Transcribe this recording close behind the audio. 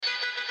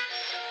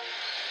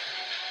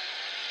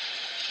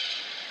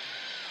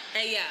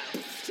Hey, yo.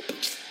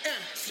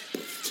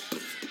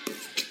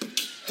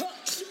 Oh,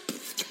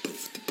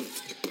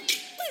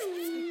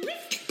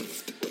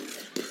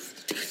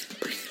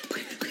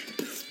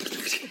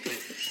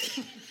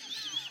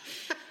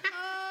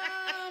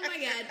 my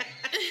God.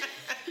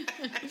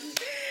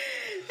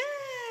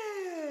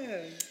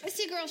 It's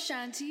your girl,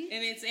 Shanti.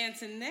 And it's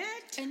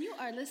Antoinette. And you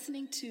are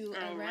listening to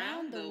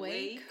Around the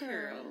Way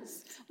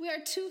Curls. We are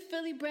two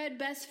Philly-bred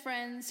best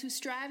friends who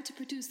strive to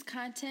produce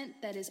content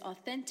that is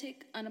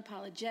authentic,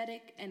 unapologetic,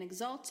 and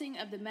exalting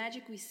of the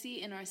magic we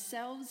see in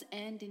ourselves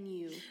and in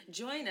you.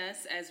 Join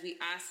us as we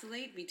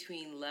oscillate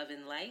between love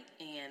and light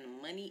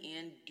and money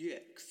and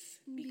dicks.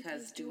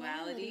 Because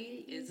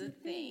duality is a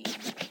thing.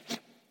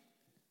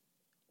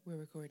 We're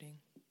recording.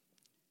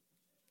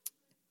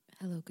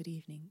 Hello, good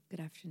evening,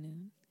 good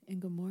afternoon, and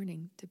good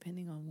morning,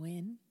 depending on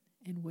when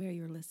and where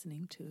you're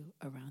listening to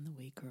Around the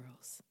Way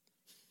Girls.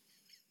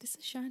 This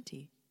is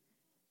Shanti.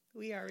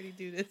 We already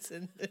do this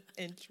in the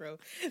intro.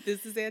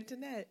 This is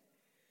Antoinette.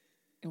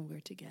 And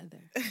we're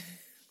together.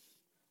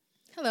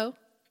 Hello.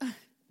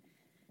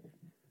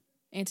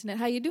 Antoinette,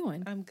 how you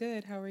doing? I'm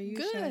good. How are you,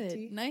 Good.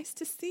 Shanti? Nice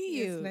to see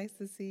you. It's nice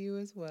to see you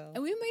as well.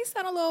 And we may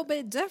sound a little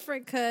bit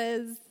different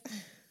because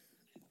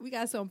we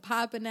got some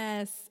popping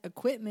ass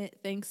equipment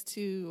thanks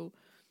to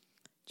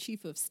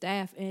Chief of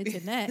Staff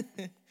Antoinette.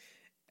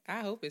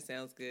 I hope it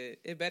sounds good.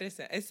 It better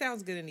sound. It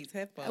sounds good in these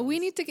headphones. We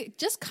need to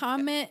just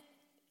comment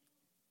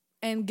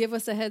and give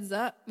us a heads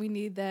up. We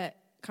need that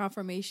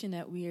confirmation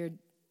that we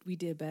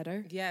did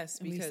better. Yes,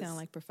 and because we sound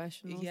like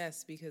professionals.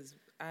 Yes, because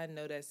I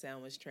know that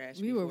sound was trash.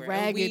 We before. were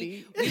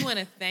raggedy. We want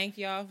to thank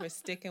y'all for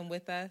sticking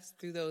with us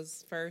through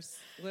those first.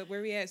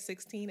 Where we at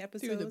 16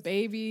 episodes. Through the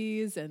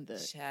babies and the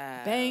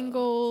Child.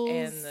 bangles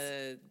and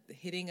the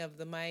hitting of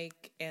the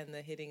mic and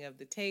the hitting of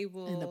the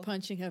table and the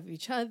punching of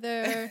each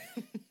other.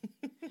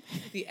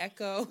 The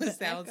echo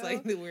sounds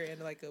like we're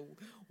in like a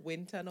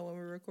wind tunnel when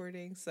we're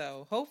recording.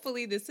 So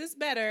hopefully this is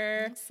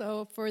better.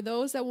 So for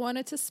those that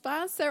wanted to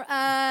sponsor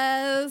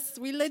us,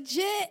 we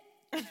legit,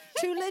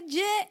 too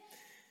legit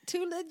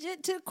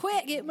to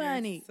quit, get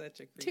money. You're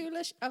such a creep.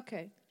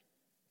 Okay.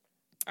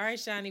 All right,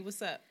 Shani,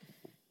 what's up?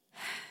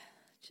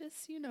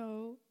 Just,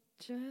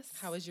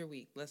 How was your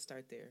week? Let's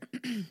start there.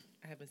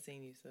 I haven't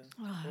seen you, so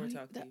or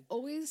talk to that you.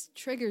 always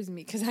triggers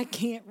me because I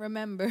can't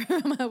remember how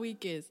my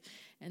week is.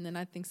 And then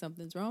I think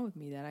something's wrong with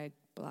me that I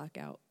block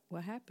out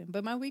what happened.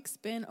 But my week's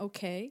been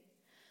okay.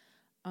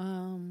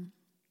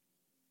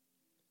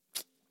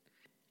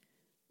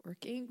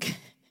 Working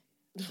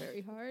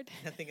very hard.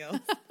 Nothing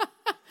else?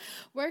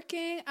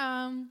 Working.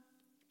 I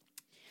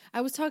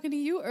was talking to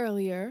you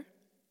earlier,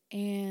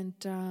 and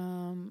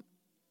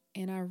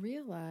I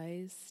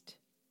realized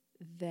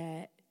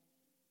that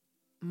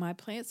my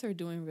plants are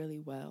doing really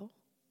well,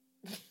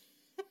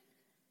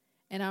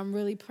 and I'm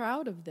really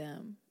proud of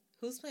them.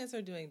 Whose plants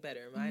are doing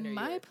better? Mine or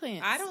my yours?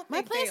 plants. I don't think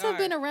my plants they have are.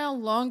 been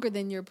around longer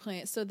than your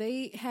plants, so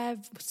they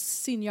have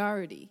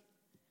seniority.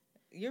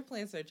 Your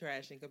plants are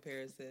trash in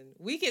comparison.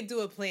 We could do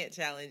a plant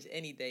challenge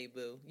any day,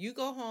 boo. You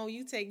go home,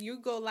 you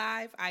go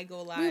live, I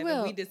go live, We will.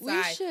 and we decide.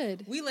 We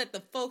should. We let the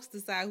folks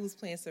decide whose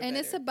plants are better. And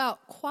it's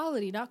about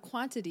quality, not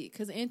quantity,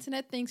 because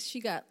Antoinette thinks she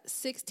got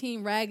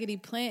 16 raggedy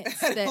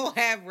plants I that don't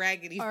have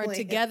raggedy are plants.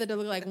 together to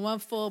look like one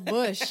full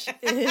bush.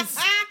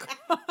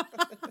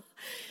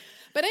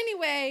 But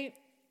anyway,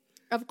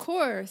 of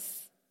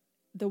course,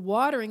 the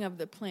watering of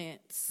the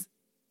plants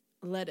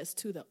led us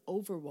to the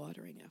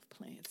overwatering of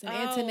plants. And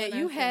Antoinette,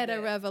 you had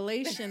a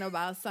revelation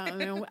about something.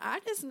 And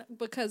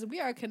because we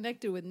are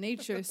connected with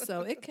nature,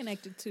 so it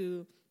connected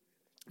to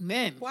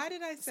men. Why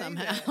did I say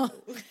somehow? that?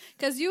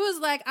 Because you was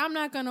like, I'm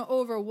not going to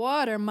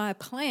overwater my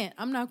plant.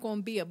 I'm not going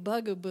to be a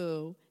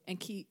bugaboo and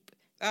keep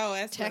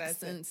that's what I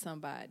said.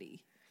 texting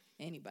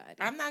anybody.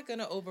 I'm not going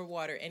to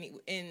overwater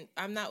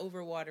I'm not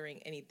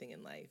overwatering anything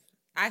in life.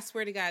 I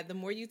swear to God, the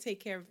more you take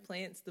care of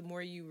plants, the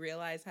more you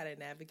realize how to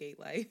navigate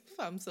life.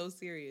 I'm so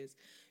serious.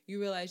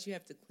 You realize you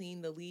have to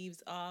clean the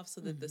leaves off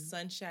so that the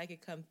sunshine can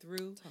come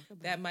through.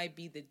 That might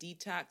be the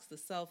detox, the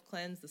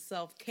self-cleanse, the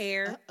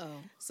self-care.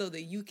 So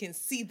that you can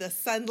see the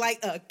sunlight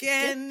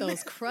again. Get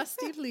those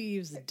crusty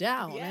leaves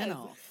down and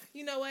off.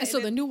 You know what? And so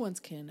the new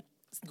ones can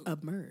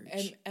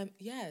emerge. And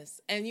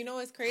yes. And you know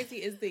what's crazy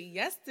is that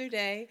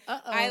yesterday,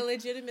 I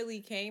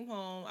legitimately came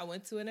home. I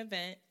went to an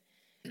event.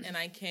 And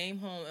I came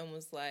home and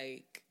was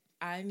like,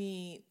 I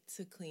need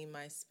to clean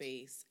my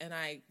space. And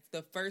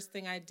the first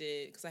thing I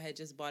did, because I had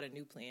just bought a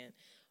new plant,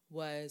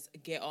 was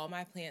get all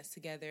my plants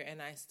together,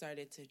 and I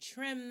started to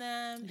trim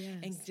them.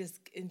 Yes.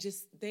 and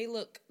just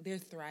they're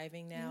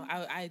thriving now.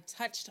 I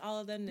touched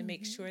all of them to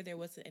make sure there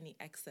wasn't any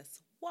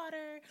excess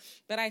water.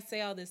 But I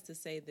say all this to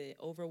say that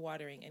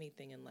overwatering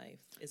anything in life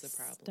is a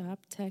problem.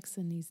 Stop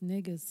texting these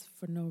niggas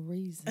for no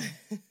reason.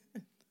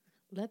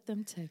 Let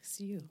them text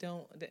you.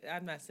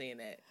 I'm not saying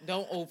that.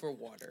 Don't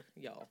overwater,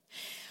 y'all.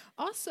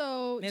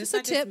 Also, Man, just it's a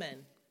not tip. just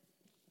men.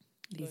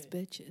 These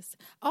bitches.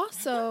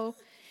 Also,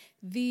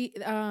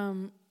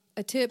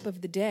 a tip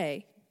of the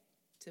day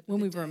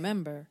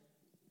remember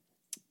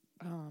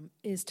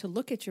is to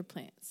look at your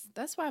plants.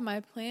 That's why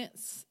my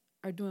plants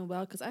are doing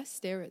well because I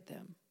stare at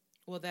them.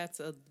 Well, that's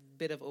a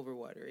bit of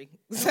overwatering.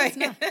 No, it's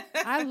not.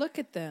 I look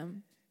at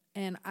them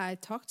and I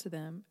talk to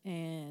them,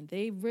 and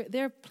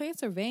their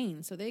plants are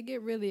vain, so they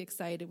get really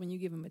excited when you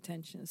give them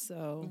attention.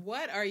 So,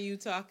 what are you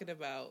talking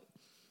about?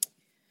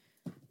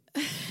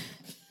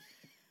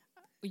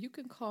 You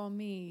can call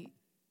me,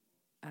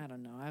 I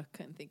don't know, I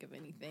couldn't think of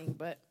anything,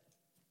 but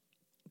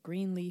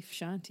Greenleaf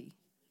Shanti.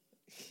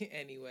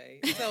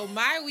 Anyway, so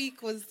my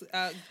week was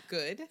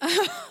good.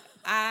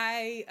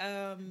 I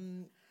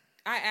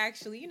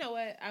actually, you know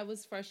what? I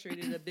was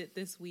frustrated a bit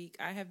this week.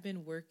 I have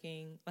been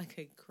working like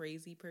a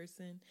crazy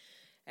person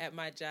at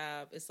my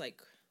job. It's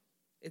like,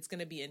 it's going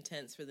to be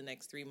intense for the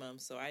next 3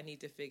 months. So I need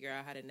to figure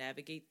out how to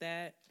navigate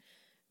that,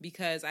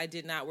 because I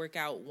did not work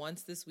out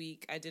once this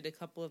week. I did a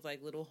couple of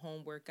like little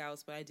home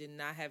workouts, but I did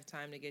not have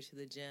time to get to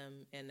the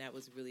gym. And that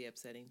was really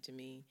upsetting to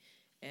me.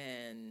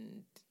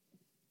 And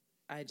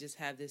I just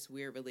have this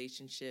weird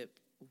relationship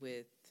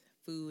with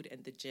food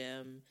and the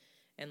gym.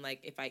 And, like,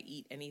 if I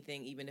eat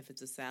anything, even if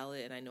it's a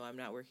salad, and I know I'm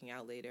not working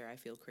out later, I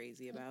feel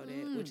crazy about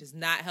it, which is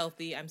not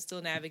healthy. I'm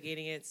still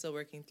navigating it, still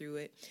working through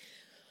it.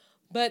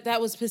 But that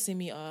was pissing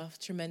me off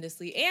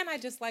tremendously. And I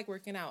just like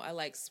working out. I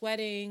like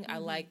sweating. I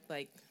like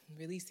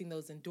releasing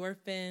those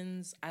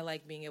endorphins. I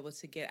like being able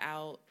to get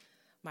out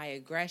my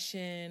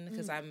aggression,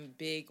 because I'm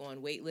big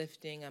on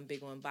weightlifting. I'm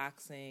big on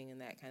boxing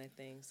and that kind of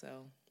thing.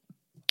 So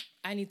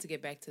I need to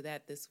get back to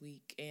that this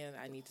week, and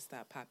I need to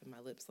stop popping my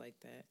lips like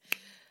that.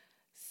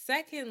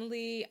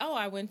 Secondly,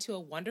 I went to a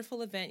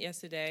wonderful event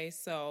yesterday.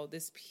 So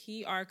this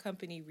PR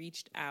company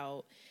reached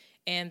out,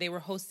 and they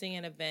were hosting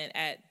an event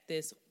at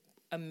this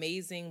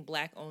amazing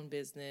Black-owned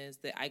business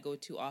that I go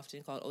to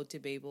often called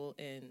Otababel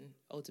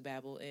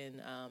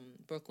in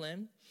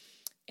Brooklyn.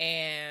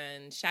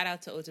 And shout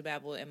out to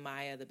Otababel and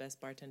Maya, the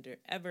best bartender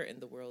ever in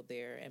the world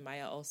there. And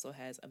Maya also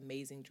has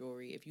amazing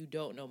jewelry. If you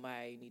don't know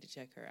Maya, you need to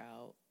check her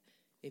out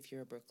if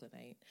you're a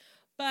Brooklynite.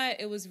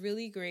 But it was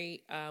really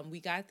great. We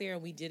got there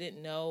and we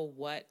didn't know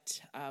what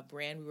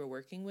brand we were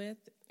working with.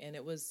 And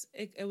it was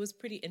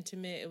pretty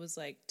intimate. It was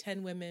like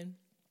 10 women,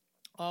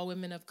 all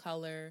women of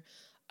color,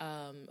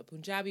 a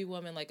Punjabi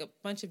woman, like a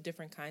bunch of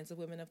different kinds of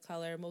women of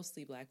color,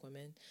 mostly Black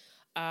women.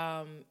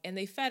 And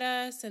they fed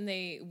us, and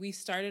we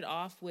started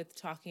off with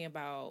talking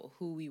about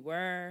who we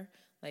were.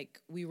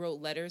 Like, we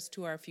wrote letters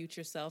to our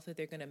future self that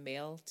they're going to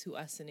mail to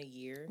us in a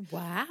year.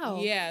 Wow.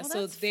 Yeah, well,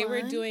 so they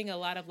were doing a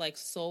lot of, like,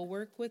 soul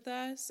work with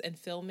us and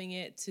filming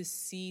it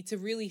to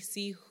really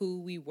see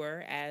who we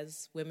were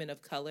as women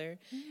of color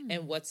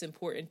and what's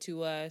important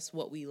to us,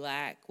 what we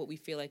lack, what we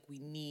feel like we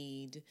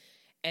need.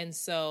 And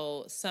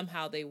so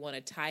somehow they want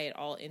to tie it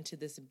all into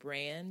this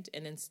brand,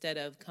 and instead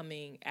of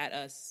coming at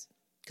us,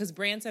 because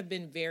brands have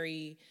been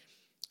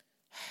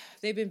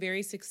they've been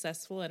very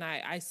successful. And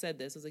I said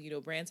this, I was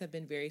like, brands have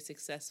been very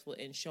successful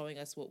in showing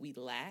us what we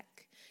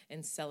lack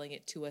and selling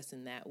it to us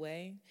in that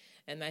way.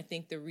 And I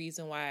think the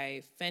reason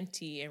why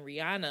Fenty and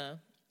Rihanna,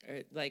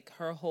 like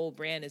her whole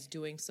brand is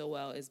doing so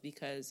well is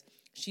because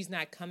she's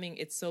not coming.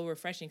 It's so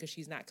refreshing because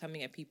she's not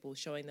coming at people,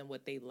 showing them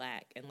what they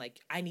lack. And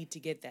like, I need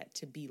to get that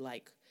to be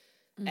like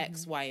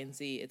X, Y, and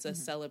Z. It's a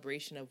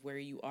celebration of where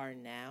you are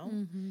now.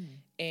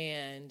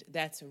 And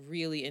that's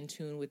really in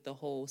tune with the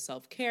whole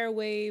self-care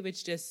wave.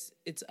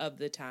 It's of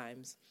the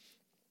times.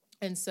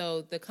 And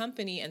so the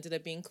company ended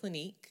up being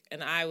Clinique,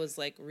 and I was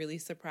like really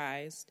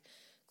surprised.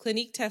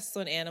 Clinique tests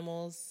on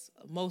animals.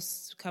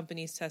 Most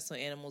companies test on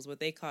animals, but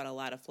they caught a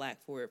lot of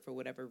flack for it for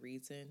whatever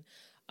reason.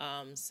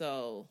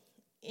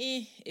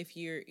 If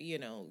you're,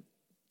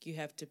 you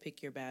have to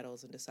pick your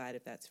battles and decide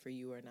if that's for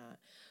you or not.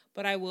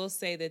 But I will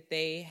say that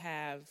they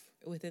have,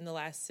 within the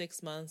last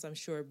 6 months, I'm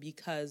sure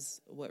because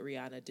what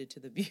Rihanna did to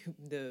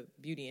the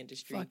beauty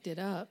industry. Fucked it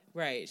up.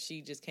 Right.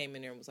 She just came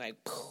in there and was like,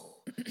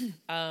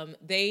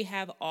 they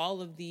have all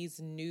of these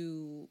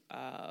new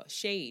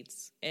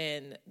shades.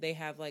 And they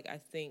have like, I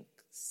think,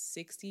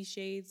 60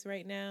 shades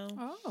right now.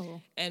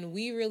 Oh. And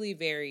we really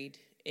varied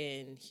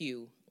in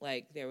hue.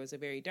 Like, there was a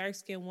very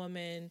dark-skinned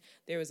woman.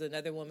 There was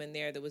another woman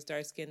there that was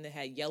dark-skinned that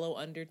had yellow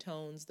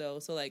undertones, though.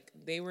 So, like,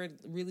 they were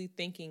really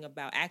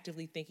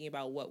actively thinking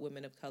about what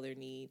women of color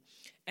need.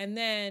 And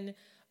then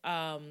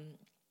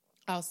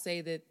I'll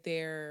say that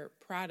their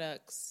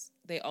products,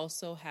 they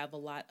also have a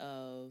lot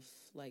of,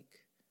 like,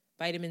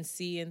 vitamin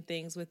C and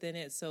things within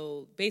it.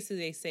 So, basically,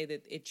 they say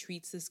that it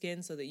treats the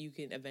skin so that you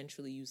can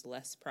eventually use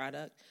less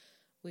product,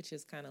 which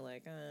is kind of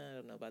like, I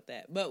don't know about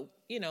that. But,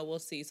 we'll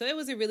see. So it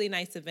was a really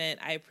nice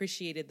event. I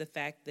appreciated the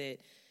fact that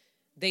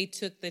they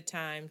took the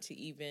time to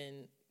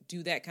even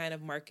do that kind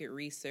of market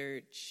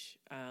research.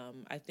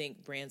 I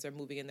think brands are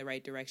moving in the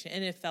right direction.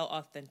 And it felt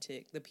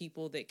authentic. The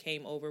people that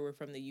came over were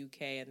from the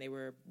UK, and they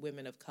were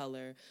women of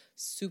color.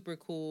 Super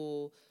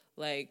cool.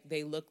 Like,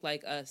 they looked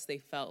like us. They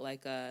felt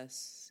like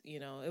us.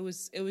 It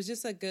was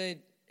just a good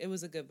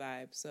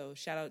vibe. So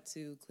shout out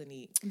to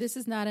Clinique. This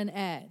is not an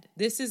ad.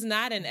 This is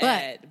not an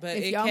ad, but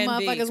if it y'all can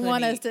motherfuckers be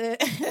want us to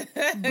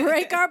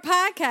break our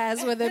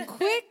podcast with a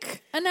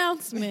quick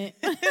announcement.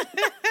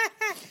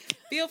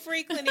 Feel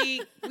free,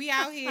 Clinique. We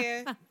out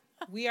here.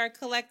 We are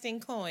collecting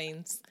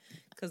coins.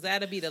 because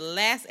that'll be the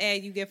last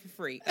ad you get for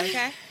free.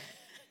 Okay.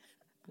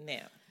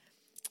 Now.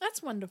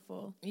 That's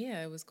wonderful.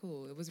 Yeah, it was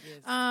cool. It was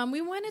good. I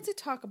wanted to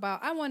talk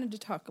about,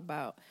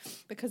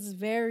 because it's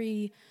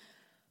very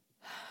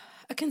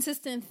a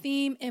consistent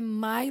theme in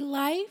my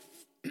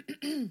life.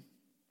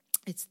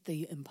 It's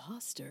the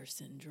imposter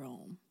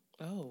syndrome.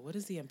 Oh, what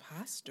is the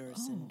imposter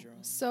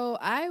syndrome? So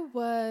I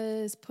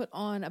was put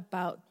on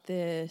about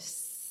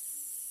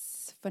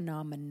this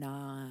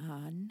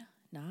phenomenon.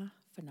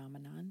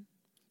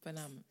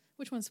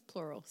 Which one's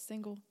plural?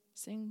 Singular?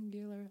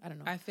 I don't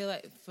know. I feel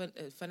like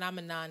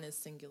phenomenon is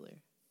singular.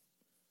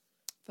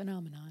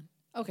 Phenomenon.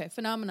 Okay,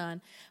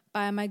 phenomenon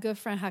by my good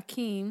friend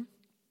Hakeem.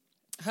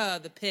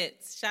 The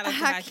Pitts. Shout out to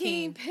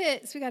Hakeem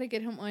Pitts. We got to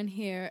get him on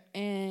here.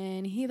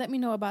 And he let me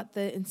know about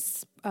the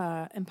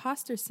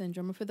imposter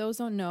syndrome. And for those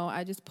who don't know,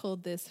 I just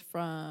pulled this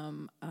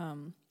from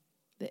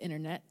the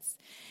internets.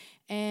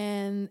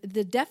 And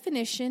the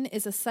definition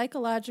is a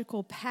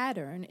psychological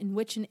pattern in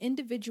which an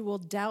individual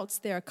doubts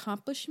their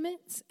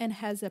accomplishments and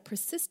has a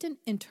persistent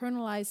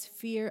internalized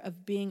fear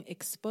of being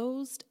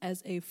exposed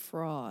as a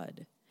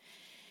fraud.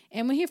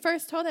 And when he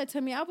first told that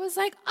to me, I was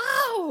like,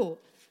 oh,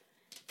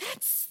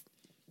 that's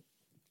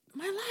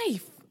my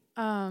life.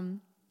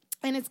 And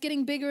it's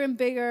getting bigger and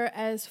bigger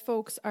as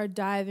folks are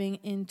diving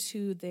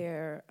into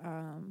their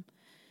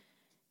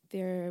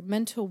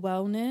mental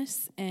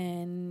wellness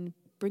and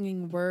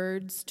bringing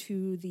words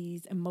to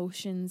these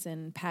emotions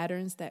and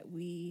patterns that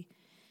we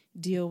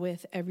deal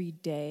with every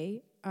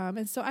day.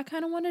 And so I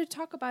kind of wanted to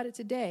talk about it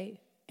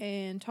today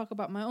and talk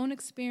about my own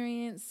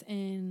experience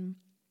and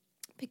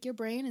pick your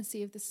brain and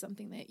see if this is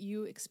something that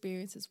you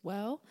experience as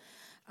well.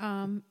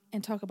 And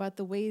talk about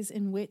the ways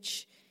in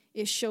which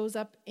it shows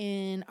up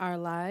in our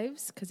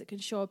lives, because it can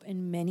show up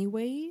in many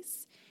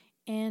ways,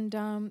 and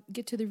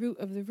get to the root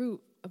of the root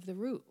of the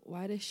root.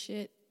 Why this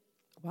shit?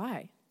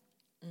 Why?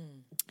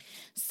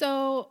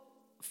 So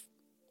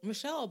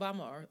Michelle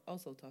Obama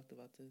also talked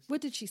about this.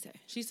 What did she say?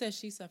 She said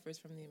she suffered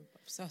from the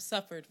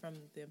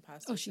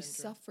imposter syndrome. She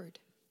suffered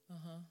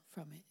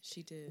from it.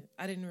 She did.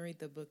 I didn't read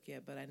the book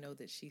yet, but I know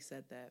that she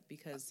said that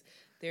because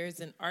there's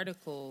an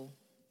article.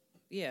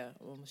 Yeah,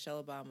 well,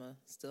 Michelle Obama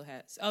still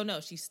has. Oh no,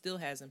 she still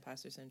has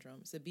imposter syndrome.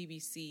 It's a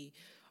BBC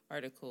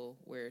article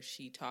where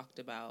she talked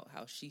about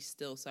how she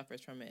still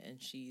suffers from it,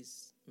 and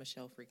she's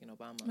Michelle freaking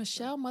Obama.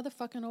 Michelle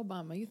motherfucking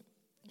Obama.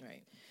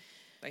 Right.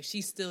 Like,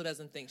 she still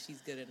doesn't think she's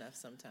good enough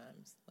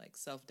sometimes. Like,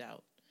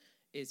 self-doubt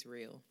is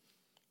real.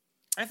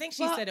 I think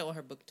she said it on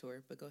her book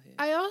tour, but go ahead.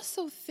 I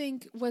also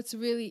think what's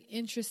really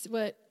interesting,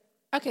 what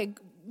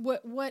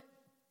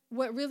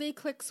really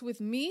clicks with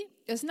me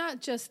is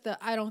not just the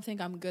I don't think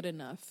I'm good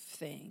enough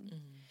thing.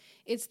 Mm-hmm.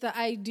 It's the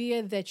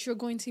idea that you're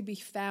going to be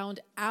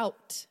found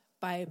out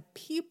by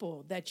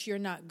people that you're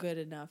not good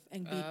enough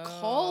and be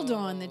called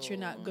on that you're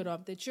not good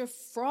enough, that you're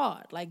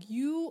fraud. Like,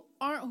 you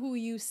aren't who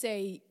you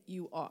say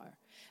you are.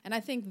 And I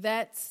think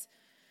that's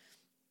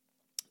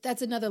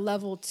another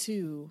level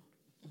to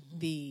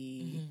to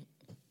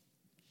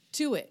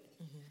it.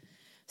 Mm-hmm.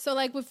 So,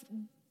 like, with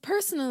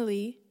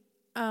personally,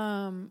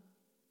 in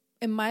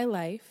my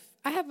life,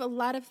 I have a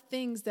lot of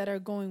things that are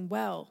going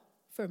well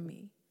for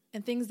me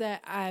and things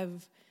that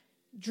I've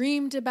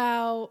dreamed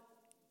about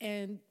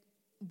and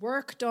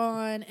worked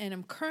on and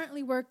I'm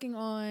currently working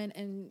on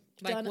and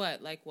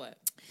Like what?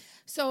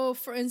 So,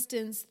 for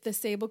instance, the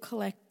Sable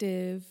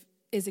Collective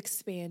is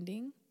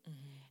expanding.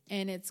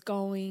 And it's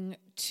going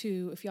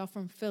to, if y'all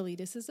from Philly,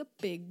 this is a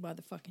big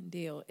motherfucking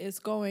deal. It's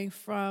going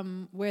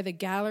from where the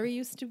gallery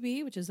used to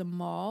be, which is a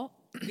mall.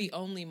 The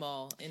only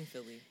mall in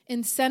Philly.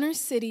 In Center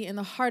City, in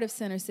the heart of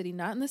Center City,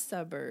 not in the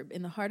suburb,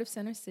 in the heart of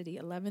Center City,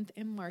 11th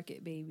and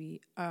Market,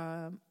 baby.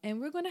 And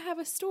we're going to have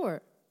a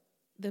store.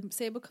 The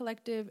Sable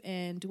Collective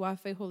and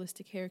Duafe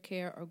Holistic Hair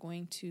Care are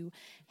going to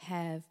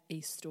have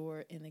a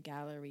store in the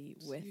gallery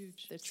with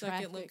the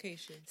traffic.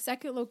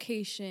 Second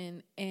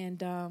location.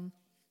 And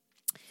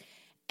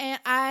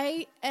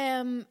I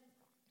am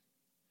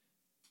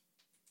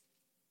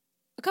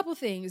a couple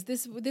things.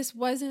 This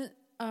wasn't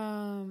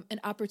an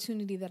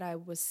opportunity that I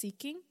was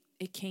seeking.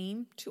 It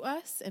came to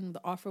us, and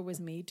the offer was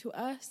made to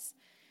us.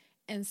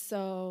 And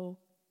so,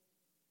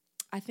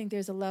 I think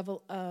there's a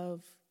level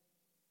of,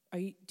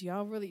 do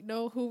y'all really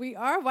know who we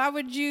are? Why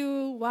would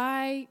you?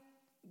 Why?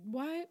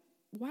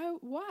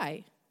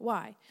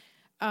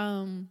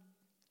 And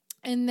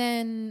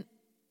then,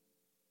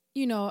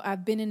 you know,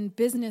 I've been in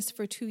business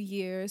for 2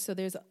 years, so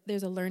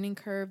there's a learning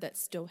curve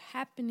that's still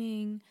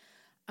happening.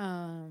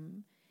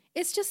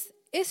 It's just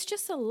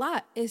a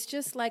lot. It's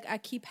just like I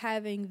keep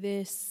having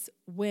this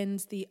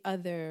when's the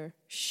other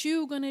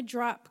shoe gonna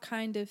drop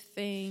kind of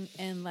thing,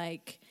 and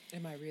like,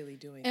 am I really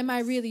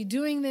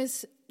doing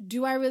this?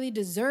 Do I really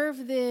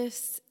deserve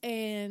this?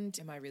 And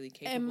am I really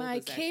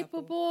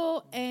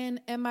capable?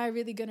 And am I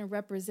really gonna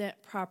represent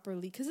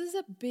properly? Because it's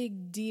a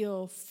big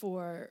deal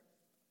for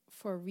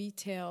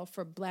retail,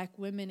 for Black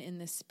women in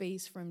this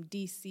space from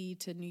DC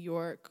to New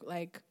York,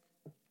 like,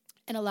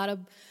 and a lot of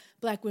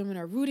Black women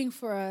are rooting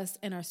for us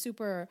and are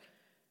super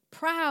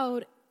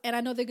proud, and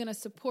I know they're going to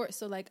support,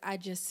 so, like, I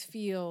just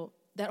feel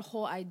that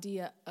whole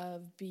idea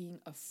of being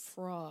a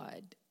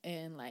fraud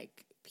and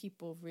like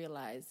people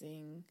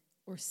realizing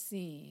or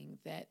seeing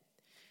that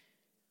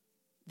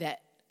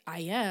I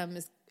am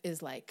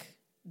is like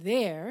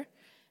there.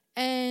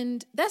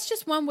 And that's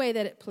just one way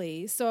that it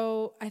plays.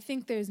 So I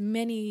think there's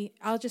many,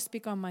 I'll just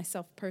speak on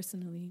myself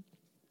personally.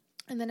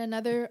 And then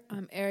another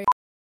area.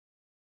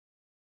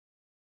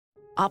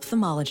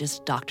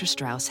 Ophthalmologist Dr.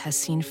 Strauss has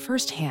seen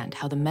firsthand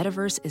how the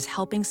metaverse is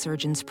helping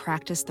surgeons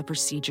practice the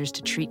procedures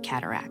to treat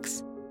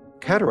cataracts.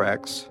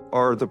 Cataracts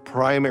are the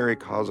primary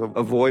cause of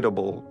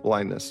avoidable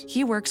blindness.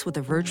 He works with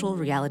a virtual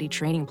reality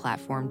training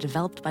platform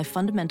developed by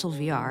Fundamental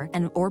VR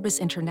and Orbis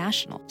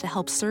International to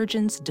help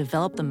surgeons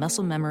develop the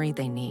muscle memory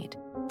they need.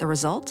 The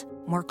result?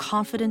 More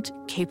confident,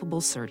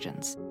 capable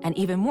surgeons. And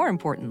even more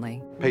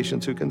importantly,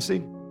 Patients who can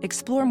see.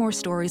 explore more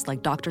stories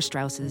like Dr.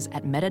 Strauss's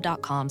at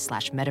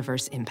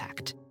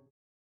meta.com/metaverseimpact.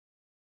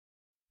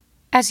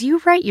 As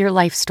you write your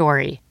life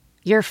story,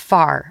 you're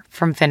far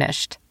from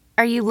finished.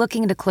 Are you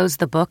looking to close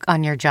the book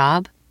on your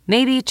job?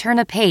 Maybe turn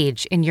a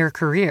page in your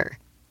career?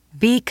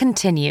 Be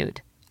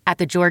continued at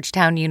the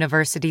Georgetown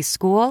University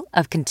School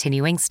of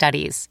Continuing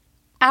Studies.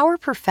 Our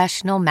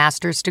professional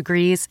master's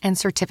degrees and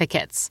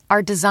certificates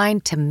are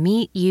designed to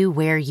meet you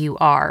where you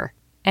are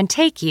and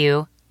take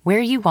you where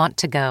you want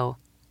to go.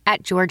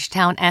 At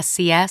Georgetown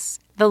SCS,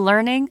 the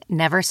learning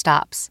never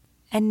stops,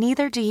 and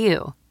neither do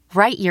you.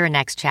 Write your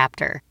next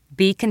chapter.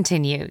 Be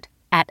continued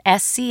at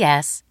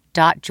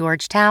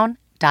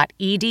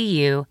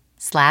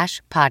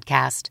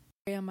scs.georgetown.edu/podcast.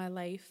 In my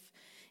life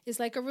is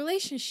like a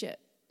relationship.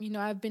 You know,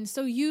 I've been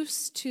so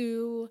used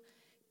to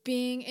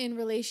being in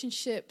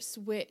relationships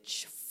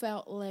which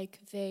felt like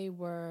they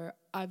were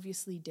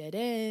obviously dead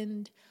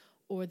end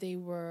or they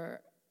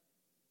were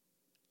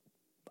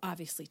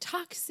obviously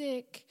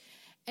toxic.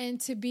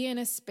 And to be in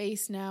a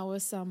space now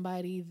with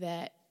somebody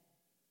that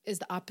is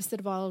the opposite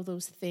of all of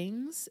those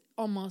things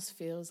almost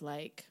feels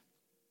like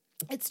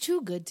it's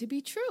too good to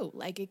be true.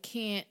 Like it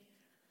can't,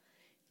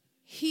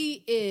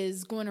 he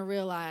is going to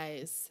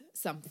realize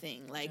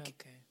something. Like,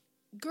 okay.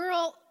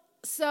 Girl,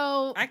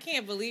 so I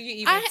can't believe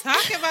you even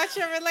talk about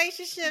your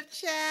relationship,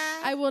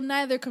 Chad. I will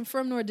neither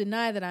confirm nor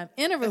deny that I'm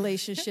in a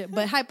relationship,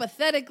 but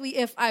hypothetically,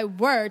 if I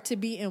were to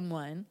be in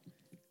one,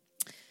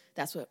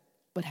 that's what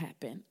would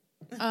happen.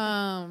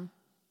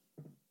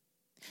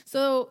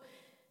 So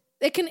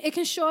it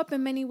can show up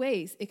in many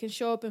ways. It can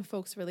show up in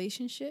folks'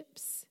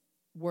 relationships,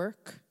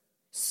 work,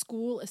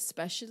 school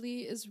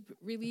especially is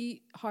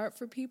really hard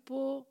for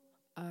people,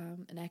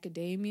 in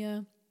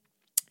academia.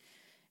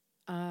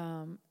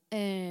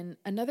 And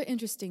another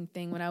interesting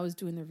thing when I was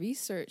doing the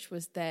research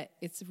was that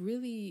it's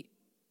really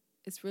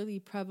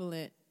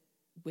prevalent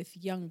with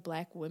young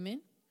Black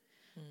women,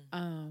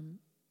 in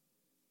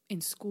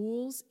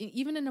schools, and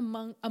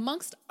even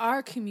amongst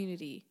our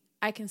community.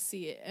 I can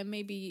see it, and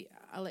maybe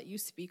I'll let you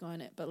speak on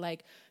it. But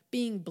like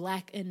being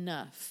Black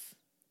enough,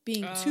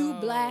 being too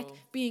Black,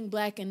 being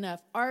Black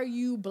enough. Are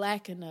you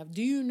Black enough?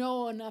 Do you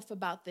know enough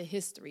about the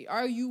history?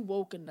 Are you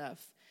woke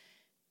enough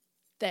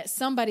that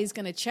somebody's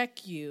going to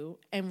check you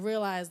and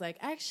realize, like,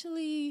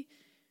 actually,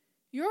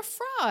 you're a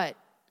fraud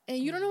and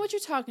you don't know what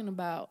you're talking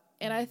about.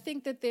 And I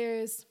think that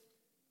this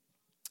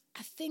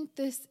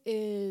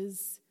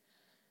is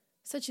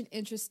such an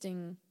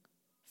interesting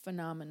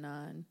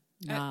phenomenon.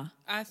 I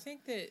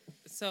think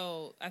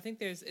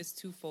it's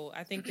twofold.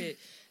 I think that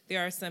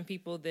there are some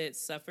people that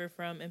suffer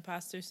from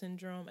imposter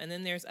syndrome, and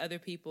then there's other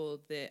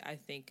people that I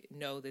think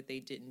know that they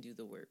didn't do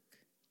the work.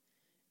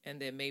 And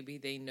that maybe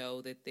they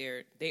know that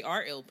they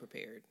are ill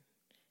prepared.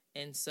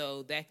 And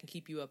so that can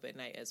keep you up at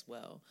night as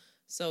well.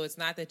 So it's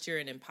not that you're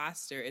an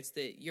imposter, it's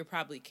that you're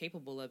probably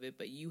capable of it,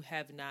 but you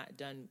have not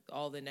done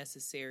all the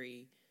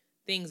necessary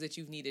things that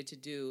you've needed to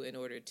do in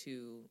order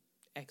to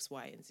X,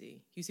 Y, and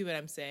Z. You see what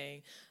I'm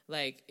saying?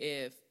 Like,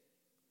 if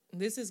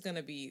this is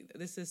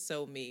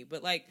so me,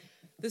 but like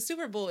the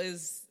Super Bowl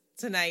is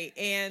tonight,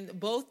 and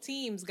both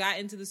teams got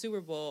into the Super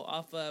Bowl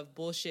off of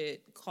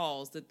bullshit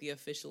calls that the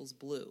officials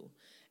blew.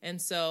 And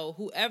so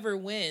whoever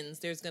wins,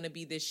 there's going to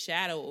be this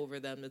shadow over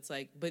them that's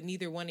like, but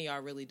neither one of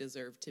y'all really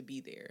deserve to be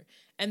there.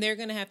 And they're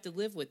going to have to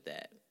live with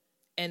that.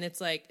 And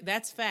it's like,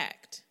 that's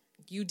fact.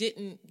 You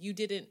didn't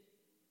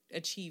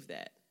achieve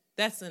that.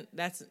 I don't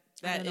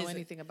know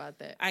anything about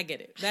that. I get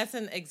it. That's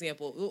an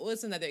example.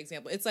 What's another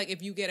example? It's like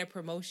if you get a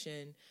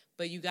promotion,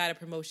 but you got a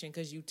promotion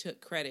because you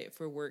took credit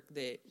for work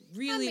that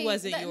really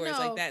wasn't yours,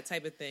 like that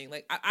type of thing.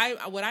 Like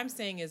I what I'm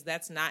saying is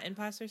that's not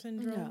imposter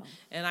syndrome. No.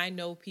 And I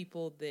know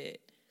people that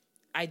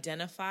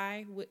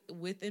identify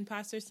with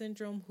imposter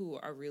syndrome who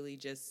are really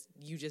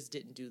you just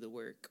didn't do the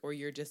work, or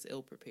you're just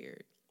ill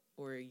prepared,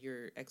 or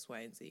you're X, Y,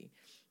 and Z.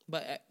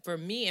 But for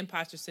me,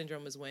 imposter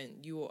syndrome is when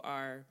you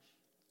are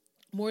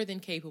more than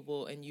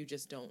capable and you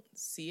just don't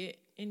see it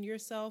in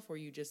yourself, or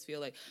you just feel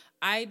like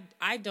I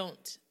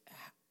don't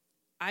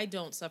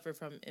suffer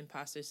from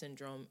imposter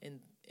syndrome in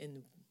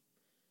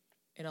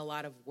a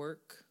lot of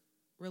work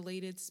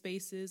related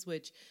spaces,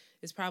 which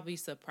is probably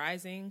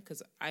surprising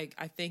because I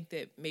think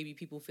that maybe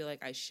people feel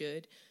like I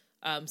should.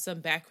 some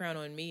background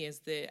on me is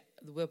that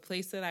the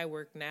place that I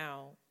work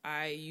now,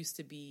 I used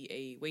to be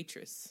a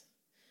waitress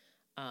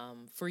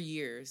for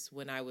years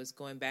when I was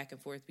going back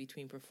and forth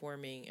between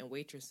performing and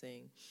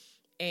waitressing.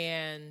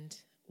 And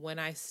when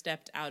I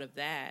stepped out of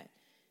that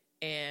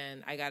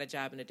and I got a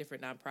job in a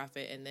different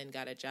nonprofit and then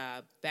got a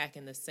job back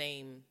in the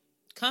same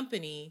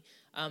company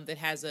that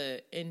has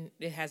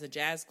a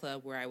jazz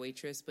club where I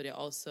waitress, but it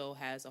also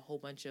has a whole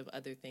bunch of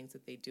other things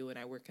that they do, and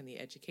I work in the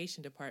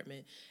education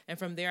department. And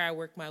from there, I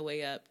worked my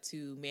way up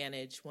to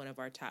manage one of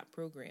our top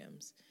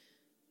programs.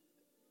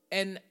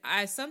 And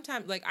I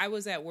sometimes, like, I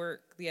was at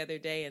work the other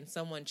day and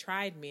someone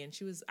tried me, and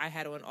I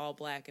had on all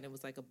black, and it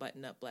was like a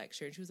button-up black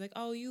shirt. And she was like,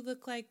 "Oh, you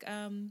look like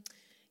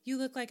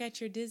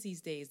at your Dizzy's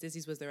days."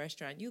 Dizzy's was the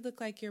restaurant. "You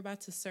look like you're about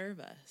to serve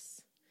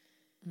us."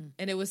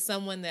 And it was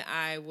someone that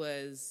I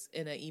was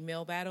in an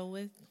email battle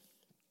with.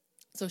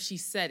 So she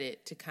said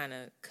it to kind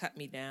of cut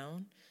me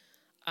down.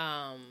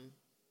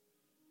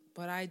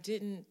 But I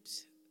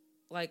didn't,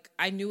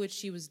 I knew what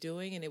she was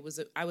doing, and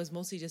I was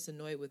mostly just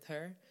annoyed with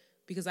her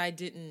because I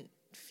didn't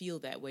feel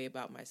that way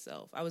about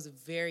myself. I was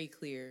very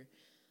clear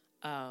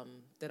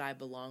that I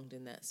belonged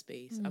in that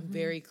space. I'm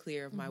very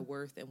clear of my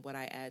worth and what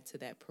I add to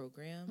that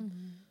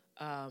program,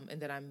 and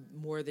that I'm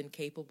more than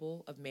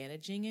capable of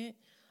managing it.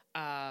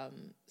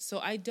 So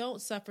I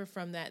don't suffer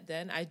from that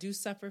then. I do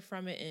suffer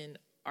from it in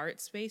art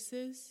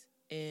spaces,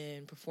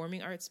 in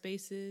performing art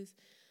spaces,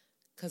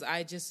 because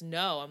I just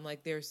know, I'm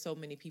like, there's so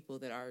many people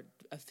that are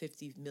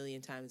 50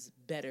 million times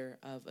better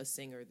of a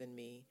singer than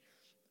me.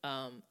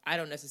 I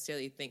don't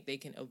necessarily think they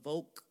can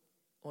evoke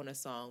on a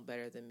song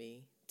better than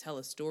me, tell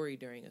a story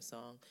during a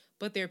song,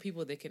 but there are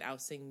people that can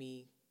outsing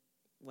me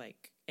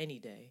like any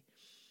day.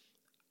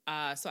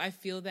 So I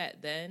feel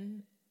that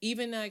then,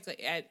 even like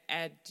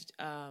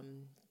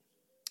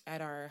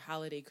at our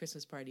holiday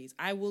Christmas parties,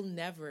 I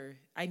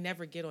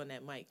never get on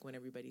that mic when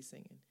everybody's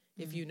singing.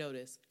 If you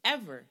notice,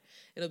 ever.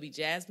 It'll be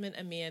Jasmine,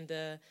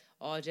 Amanda,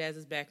 all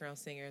Jazz's background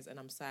singers, and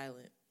I'm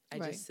silent. I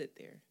just sit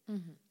there.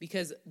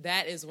 Because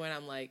that is when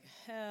I'm like,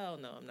 hell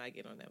no, I'm not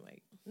getting on that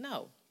mic.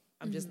 No,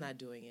 I'm just not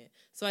doing it.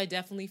 So I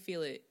definitely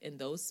feel it in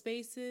those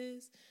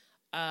spaces.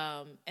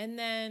 And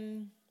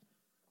then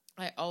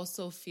I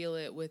also feel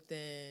it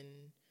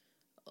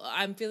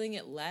I'm feeling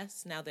it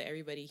less now that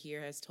everybody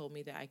here has told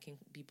me that I can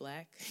be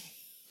black.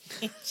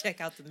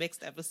 Check out the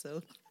mixed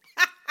episode.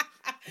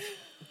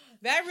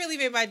 That really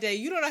made my day.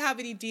 You don't know how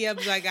many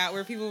DMs I got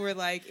where people were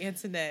like,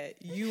 "Antoinette,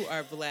 you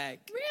are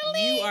black.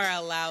 Really? You are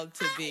allowed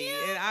to be."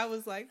 And I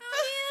was like,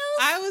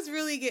 I was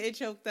really getting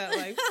choked up.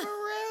 Like, for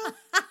real?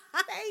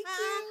 Thank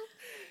you.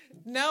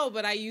 No,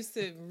 but I used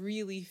to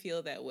really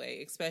feel that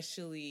way,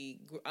 especially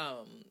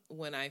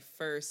when I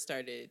first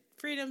started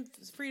freedom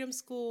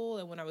school,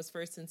 and when I was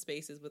first in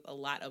spaces with a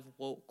lot of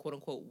woke, quote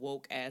unquote,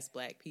 woke ass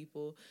black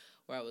people,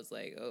 where I was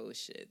like, oh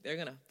shit, they're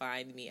gonna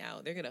find me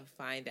out. They're gonna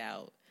find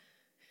out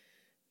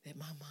that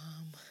my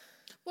mom,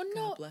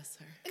 God bless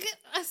her.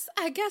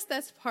 I guess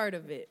that's part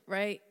of it,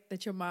 right?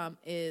 That your mom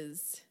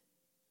is.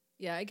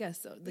 Yeah, I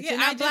guess so. That yeah, you're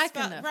not black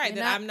enough. Right,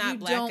 that I'm not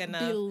black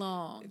enough. You don't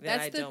belong.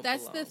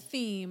 That's the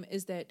theme,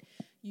 is that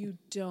you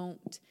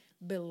don't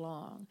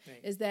belong. Right.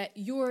 Is that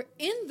you're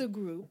in the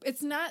group.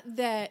 It's not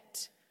a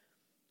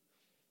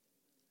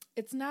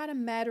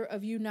matter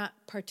of you not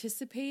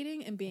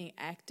participating and being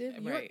active.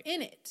 Right. You're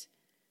in it.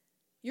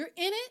 You're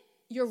in it.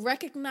 You're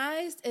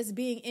recognized as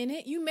being in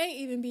it. You may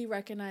even be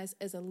recognized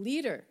as a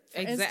leader. For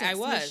instance, I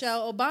was.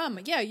 Michelle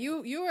Obama. Yeah,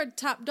 you were a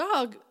top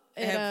dog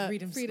at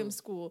Freedom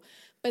School.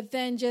 But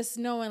then just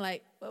knowing,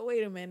 like, well,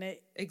 wait a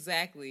minute.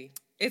 Exactly.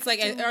 It's like,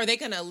 are they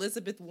going to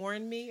Elizabeth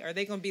Warren me? Are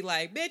they going to be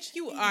like, bitch,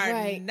 you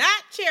are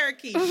not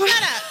Cherokee. Shut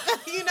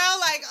up. You know,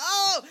 like,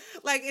 oh,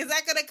 like, is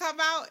that going to come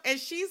out? And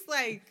she's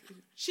like,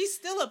 she's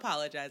still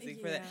apologizing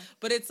for that.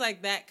 But it's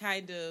like that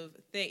kind of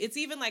thing. It's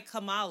even like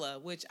Kamala,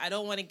 which I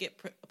don't want to get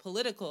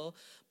political,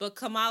 but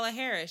Kamala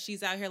Harris,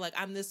 she's out here like,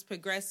 I'm this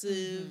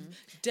progressive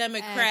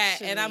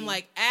Democrat. And I'm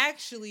like,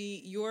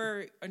 actually,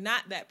 you're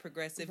not that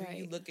progressive if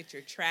you look at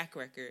your track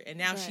record. And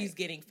now she's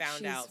getting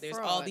found out. There's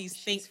all these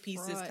think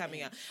pieces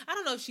coming out. I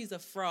don't know if she's a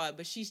fraud,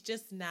 but she's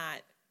just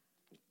not,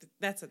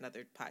 that's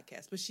another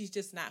podcast, but she's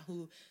just not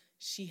who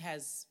she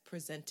has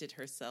presented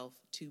herself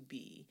to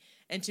be,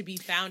 and to be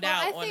found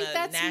out on a national level.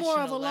 I think that's more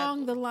of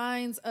along the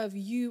lines of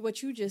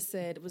what you just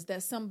said, was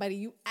that somebody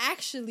you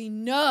actually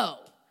know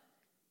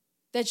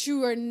that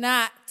you are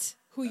not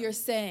who you're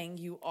saying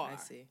you are. I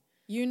see.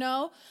 You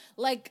know?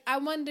 Like, I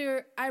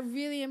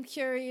really am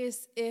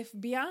curious if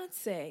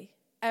Beyonce,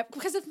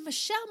 because if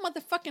Michelle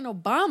motherfucking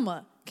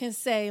Obama can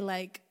say,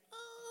 like,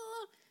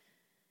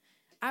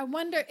 I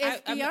wonder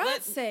if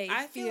Beyonce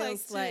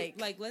feels like,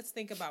 let's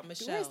think about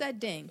Michelle. Where's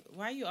that ding?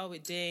 Why are you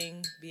always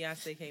ding?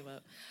 Beyonce came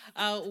up.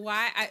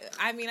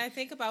 I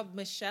think about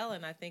Michelle,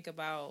 and I think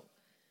about,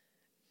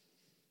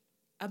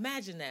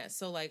 imagine that.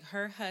 So, like,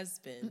 her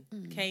husband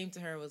came to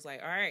her and was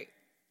like, all right,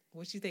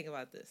 what you think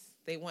about this?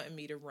 They wanted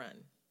me to run.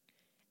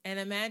 And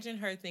imagine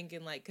her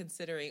thinking, like,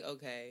 considering,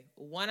 okay,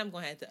 one, I'm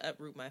going to have to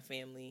uproot my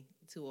family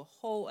to a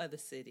whole other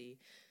city.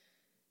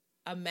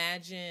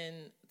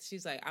 imagine,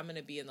 she's like, I'm going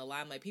to be in the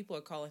limelight. People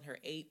are calling her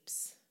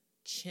apes,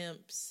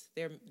 chimps.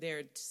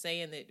 They're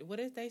saying that, what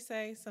did they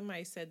say?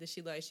 Somebody said that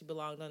she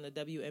belonged on the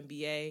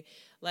WNBA.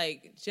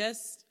 Like,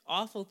 just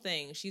awful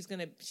things. She's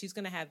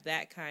gonna have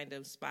that kind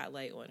of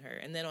spotlight on her.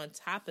 And then on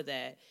top of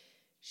that,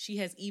 she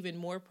has even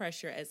more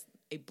pressure as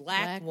a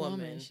black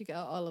woman. She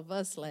got all of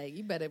us like,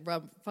 you better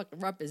fucking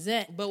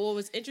represent. But what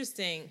was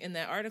interesting in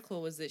that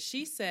article was that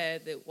she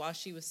said that while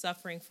she was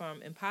suffering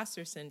from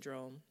imposter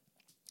syndrome,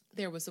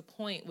 there was a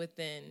point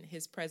within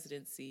his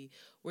presidency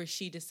where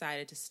she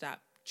decided to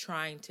stop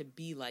trying to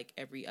be like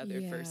every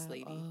other first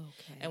lady.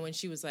 Okay. And when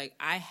she was like,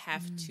 I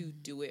have to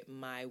do it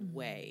my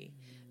way.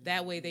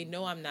 That way they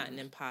know I'm not an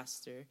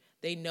imposter.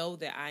 They know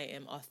that I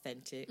am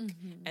authentic.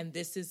 And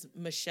this is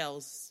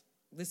Michelle's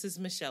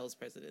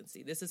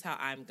presidency. This is how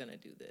I'm going to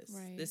do this.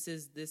 Right. This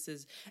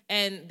is,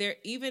 and there,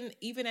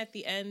 even at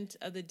the end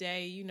of the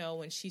day, you know,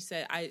 when she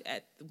said,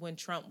 when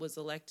Trump was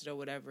elected or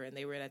whatever, and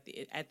they were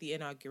at the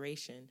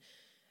inauguration,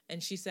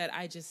 and she said,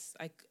 I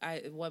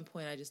at one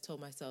point I just told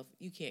myself,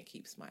 you can't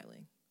keep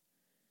smiling.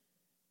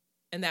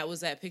 And that was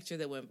that picture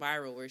that went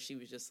viral where she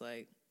was just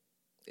like,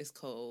 it's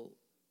cold.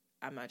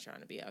 I'm not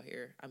trying to be out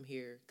here. I'm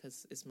here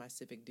because it's my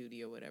civic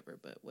duty or whatever,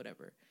 but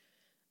whatever.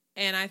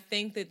 And I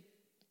think that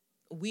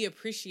we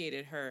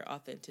appreciated her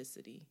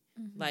authenticity.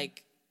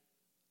 Like,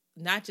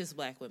 not just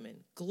black women,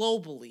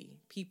 globally,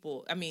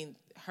 people, I mean,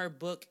 her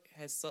book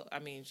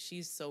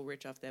she's so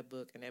rich off that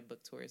book, and that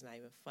book tour is not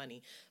even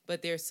funny.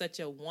 But there's such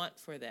a want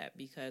for that,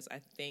 because I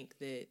think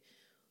the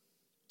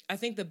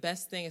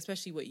best thing,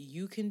 especially what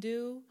you can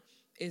do,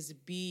 is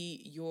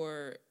be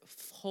your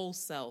whole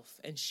self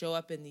and show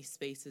up in these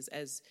spaces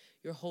as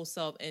your whole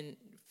self and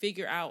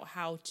figure out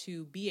how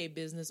to be a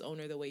business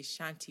owner the way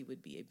Shanti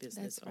would be a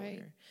business owner.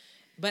 Right.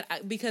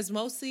 But because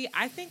mostly,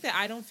 I think that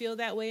I don't feel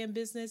that way in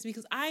business,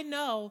 because I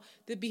know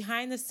that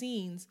behind the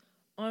scenes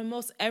on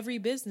most every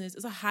business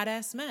is a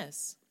hot-ass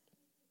mess.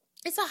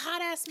 It's a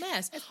hot-ass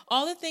mess.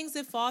 All the things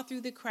that fall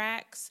through the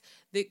cracks,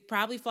 that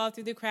probably fall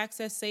through the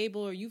cracks at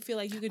Sable, or you feel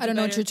like you could do I don't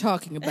know better. What you're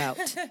talking about.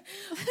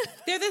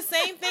 They're the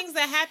same things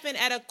that happen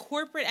at a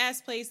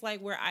corporate-ass place like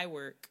where I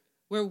work,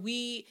 where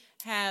we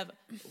have,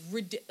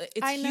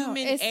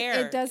 human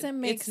error. It doesn't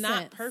make sense. It's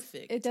not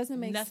perfect. It doesn't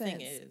make sense.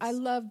 Nothing is. I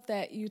love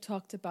that you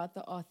talked about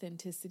the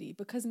authenticity,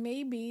 because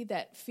maybe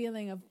that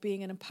feeling of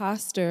being an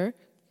imposter,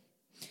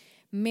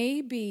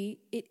 maybe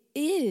it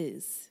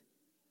is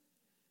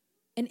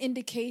an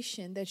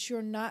indication that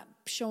you're not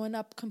showing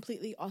up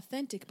completely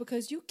authentic,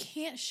 because you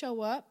can't show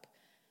up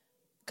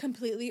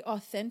completely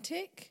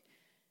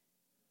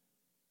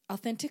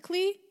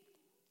authentically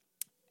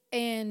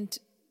and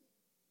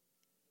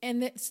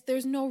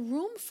there's no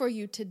room for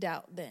you to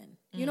doubt then.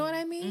 You know what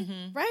I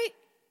mean? Right?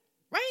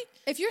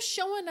 If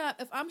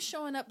I'm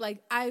showing up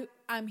like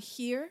I'm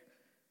here,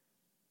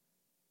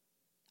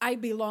 I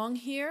belong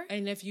here.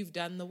 And if you've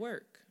done the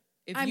work.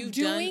 I'm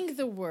doing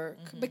the work,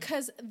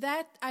 because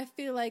that I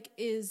feel like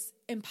is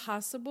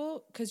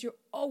impossible, because you're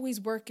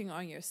always working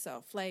on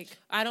yourself. Like,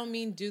 I don't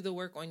mean do the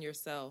work on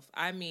yourself.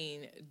 I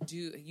mean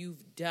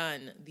you've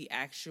done the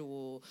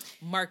actual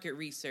market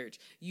research.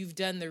 You've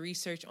done the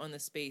research on the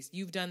space.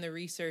 You've done the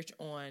research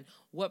on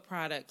what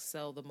products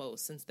sell the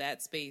most, since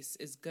that space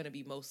is going to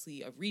be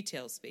mostly a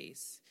retail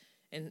space,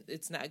 and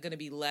it's not going to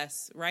be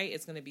less, right?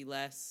 It's going to be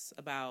less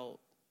about.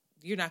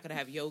 You're not going to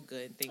have yoga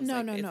and things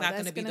like that. No. It's not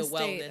going to be the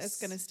wellness. That's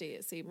going to stay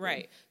at Sable.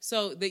 Right.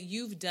 So that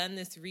you've done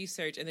this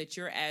research and that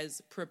you're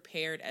as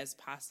prepared as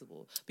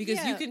possible.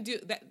 Because you can do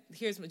that.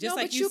 Here's just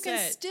like you said. But you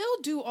can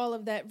still do all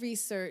of that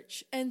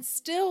research and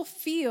still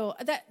feel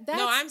that.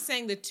 No, I'm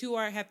saying the two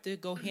have to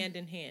go hand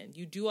in hand.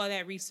 You do all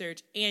that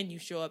research and you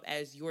show up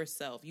as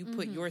yourself. You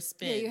put your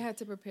spin. Yeah, you have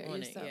to prepare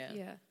yourself.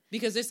 Yeah.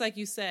 Because just like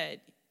you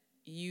said,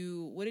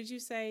 what did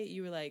you say?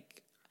 You were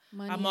like,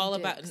 Money I'm all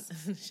about.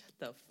 Shut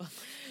the fuck.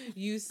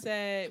 You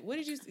said, what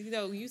did you?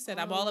 You said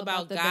I'm all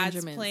about God's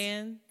Benjamins.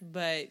 Plan,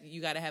 but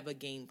you got to have a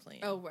game plan.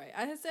 Oh right,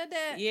 I said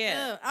that.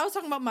 Yeah, I was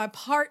talking about my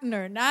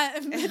partner, not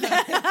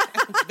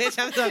bitch.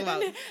 I'm talking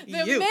about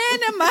the you. man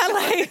in my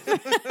life.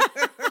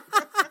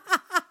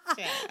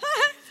 Yeah.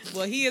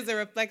 Well, he is a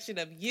reflection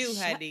of you,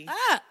 honey.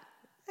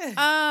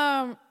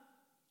 Up.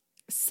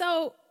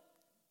 So,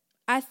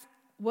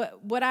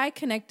 what I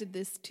connected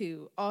this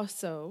to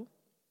also.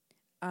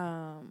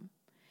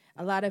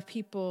 A lot of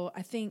people,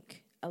 I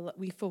think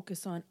we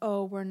focus on,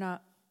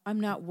 I'm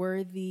not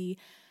worthy,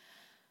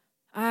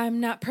 I'm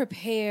not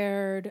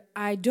prepared,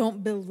 I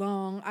don't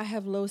belong, I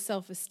have low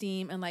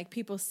self-esteem. And like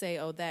people say,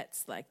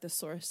 that's like the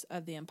source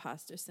of the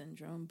imposter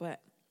syndrome.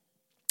 But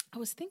I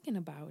was thinking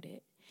about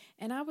it,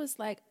 and I was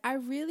like, I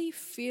really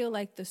feel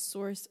like the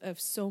source of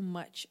so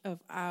much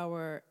of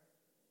our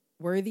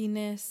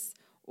worthiness,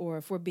 or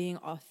if we're being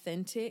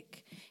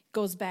authentic,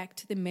 goes back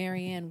to the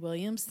Marianne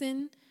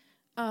Williamson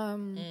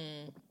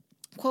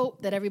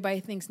quote that everybody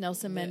thinks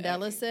Nelson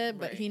Mandela said,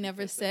 but he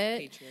never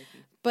said.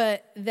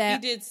 But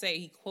that he did say,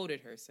 he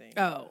quoted her saying.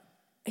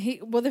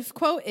 The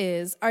quote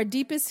is, "Our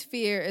deepest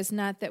fear is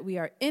not that we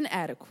are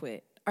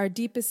inadequate. Our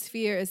deepest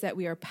fear is that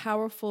we are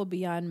powerful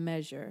beyond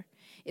measure.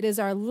 It is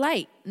our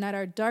light, not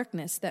our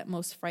darkness, that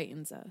most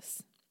frightens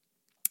us.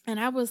 And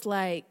I was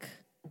like,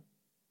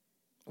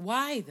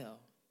 why though?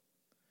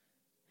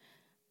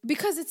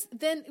 Because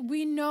then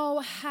we know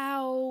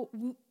how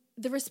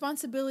the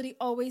responsibility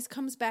always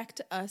comes back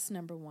to us,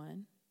 number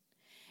one.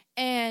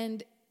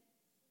 And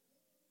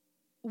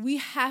we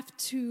have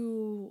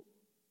to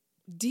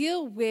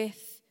deal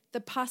with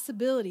the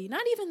possibility,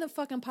 not even the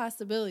fucking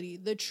possibility,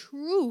 the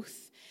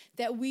truth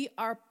that we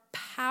are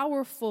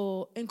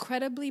powerful,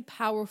 incredibly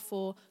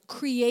powerful,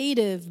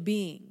 creative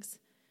beings.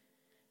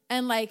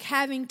 And like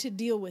having to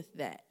deal with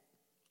that.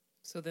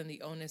 So then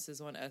the onus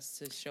is on us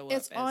to show up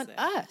as that. It's on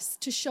us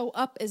to show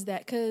up as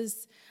that.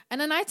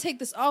 And then I take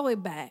this all the way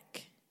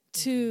back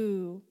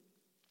to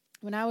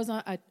when I was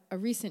on a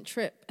recent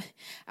trip.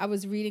 I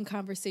was reading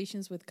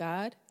Conversations with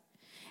God.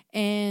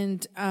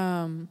 And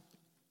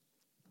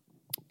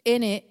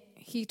in it,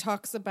 he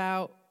talks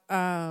about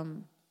that's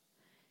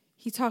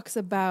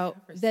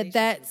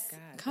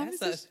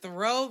a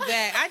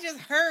throwback. I just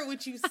heard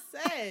what you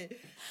said.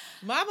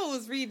 Mama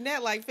was reading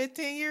that like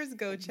 15 years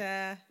ago,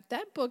 child.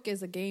 That book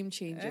is a game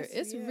changer.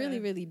 It's really,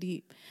 really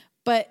deep.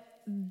 But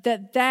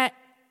that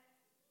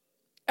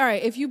all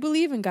right, if you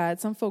believe in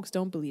God, some folks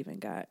don't believe in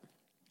God.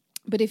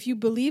 But if you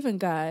believe in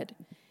God,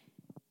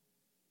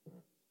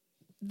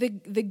 the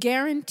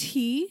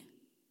guarantee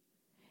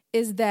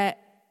is that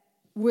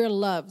we're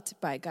loved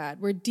by God.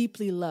 We're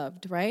deeply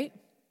loved, right?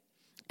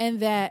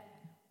 And that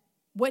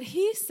what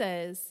he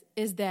says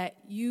is that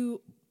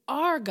you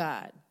are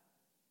God.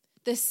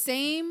 The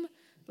same,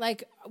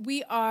 like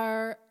we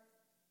are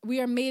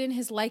made in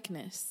his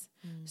likeness.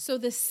 So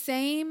the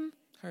same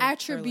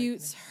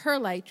attributes, her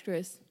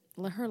likeness.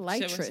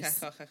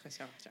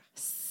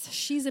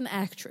 She's an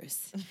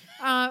actress.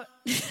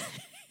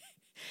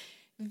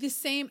 The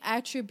same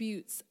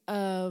attributes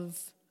of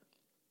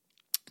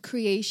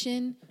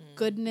creation,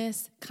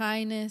 goodness,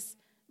 kindness,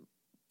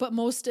 but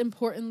most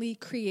importantly,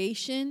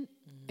 creation.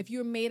 If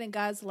you're made in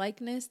God's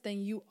likeness,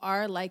 then you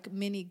are like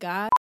mini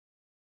God.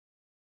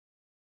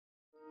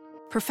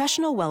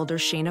 Professional welder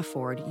Shayna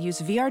Ford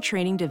used VR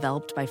training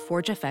developed by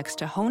ForgeFX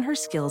to hone her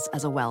skills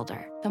as a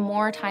welder. The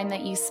more time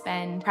that you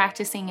spend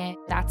practicing it,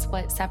 that's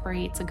what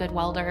separates a good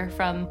welder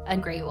from a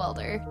great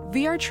welder.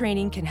 VR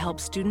training can help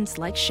students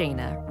like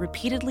Shayna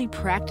repeatedly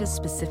practice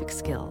specific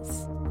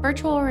skills.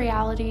 Virtual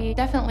reality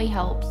definitely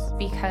helps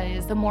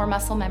because the more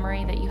muscle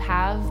memory that you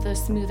have, the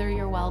smoother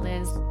your weld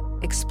is.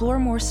 Explore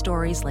more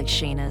stories like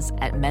Shayna's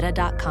at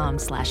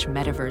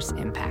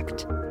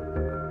meta.com/metaverseimpact.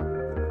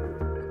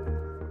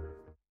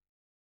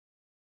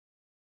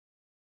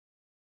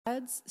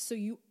 So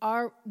you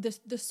are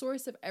the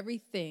source of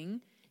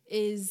everything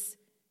is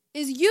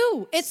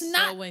you. It's so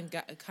not. When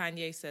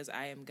Kanye says,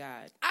 "I am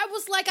God," I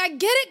was like, I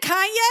get it,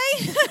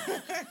 Kanye.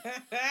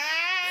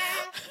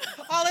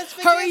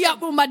 Hurry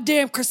up with my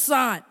damn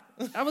croissant.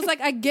 I was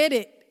like, I get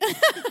it.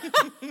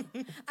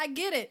 I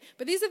get it.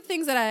 But these are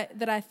things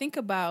that I think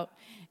about,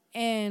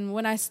 and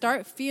when I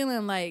start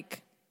feeling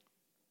less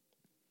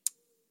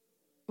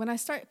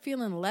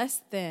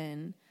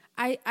than.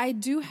 I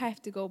do have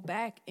to go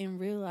back and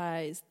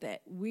realize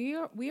that we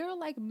are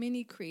like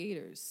mini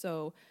creators.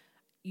 So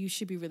you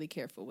should be really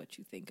careful what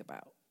you think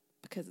about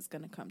because it's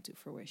going to come to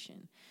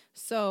fruition.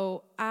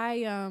 So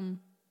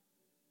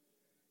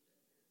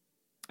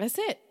that's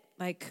it.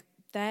 Like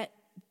that.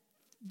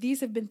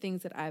 These have been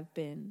things that I've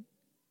been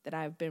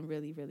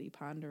really, really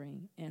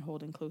pondering and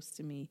holding close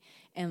to me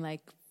and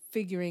like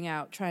figuring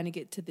out, trying to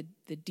get to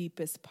the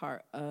deepest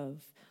part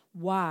of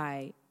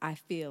why I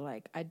feel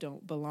like I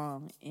don't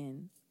belong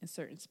in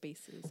certain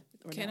spaces.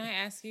 Can I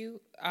ask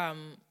you,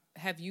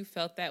 have you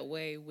felt that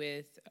way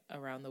with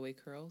Around the Way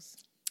Curls?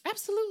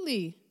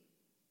 Absolutely.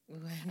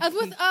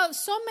 With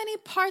so many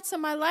parts of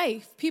my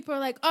life, people are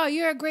like, "Oh,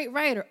 you're a great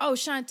writer. Oh,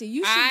 Shanti,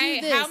 you should do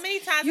this. How many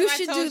times you have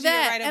should I told do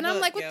that?" You to write a and book,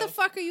 I'm like, "What the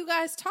fuck are you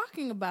guys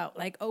talking about?"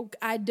 Like, "Oh,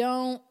 I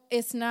don't.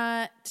 It's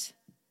not.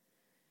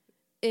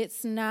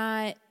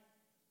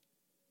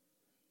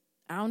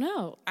 I don't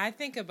know." I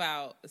think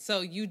about,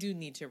 so you do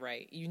need to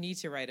write. You need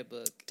to write a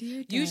book.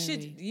 Dear you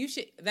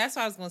should, that's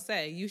what I was going to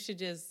say. You should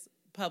just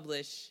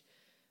publish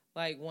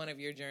like one of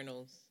your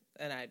journals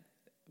and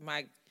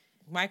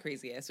my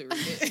crazy ass would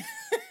read it.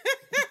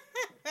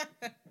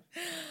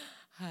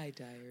 Hi,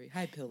 diary.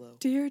 Hi, pillow.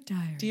 Dear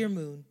diary. Dear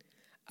moon.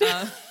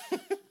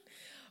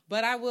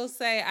 But I will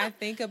say, I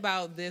think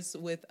about this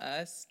with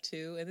us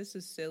too. And this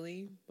is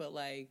silly, but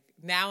like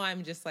now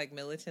I'm just like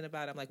militant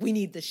about it. I'm like, we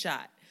need the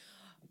shot.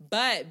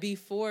 But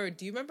before,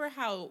 do you remember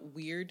how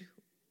weird,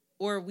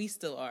 or we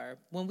still are,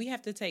 when we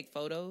have to take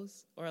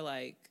photos, or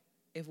like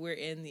if we're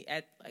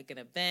at like an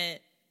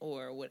event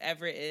or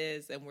whatever it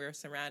is, and we're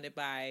surrounded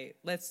by,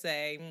 let's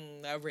say,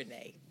 a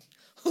Renee,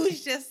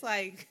 who's just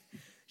like,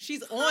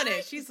 She's on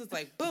it. She's just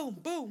like, boom,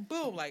 boom,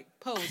 boom, like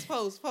pose,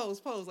 pose, pose,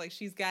 pose. Like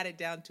she's got it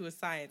down to a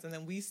science. And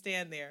then we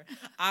stand there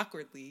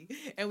awkwardly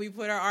and we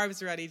put our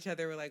arms around each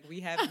other. We're like,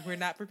 we're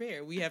not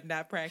prepared. We have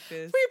not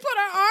practiced. We put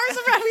our arms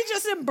around, we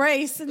just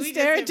embrace and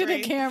stare into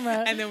the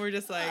camera. And then we're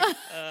just like,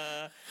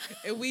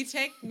 and we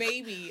take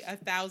maybe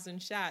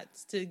 1,000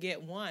 shots to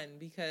get one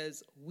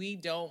because we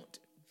don't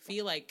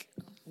feel like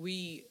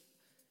we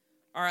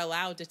are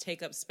allowed to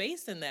take up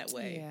space in that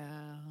way.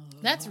 Yeah.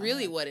 That's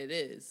really what it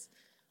is.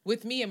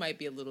 With me, it might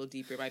be a little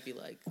deeper. It might be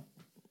like,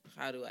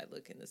 how do I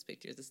look in this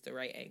picture? Is this the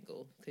right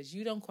angle? Because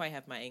you don't quite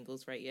have my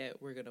angles right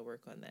yet. We're going to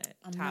work on that.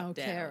 Top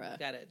down. Kara.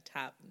 Got a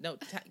top. No,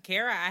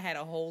 Kara, I had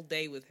a whole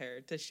day with her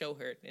to show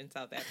her in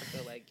South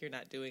Africa, like, you're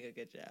not doing a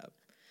good job.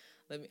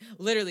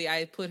 Literally,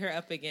 I put her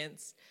up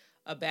against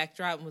a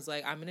backdrop and was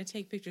like, I'm going to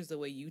take pictures the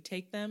way you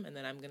take them, and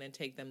then I'm going to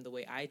take them the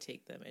way I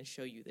take them and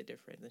show you the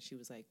difference. And she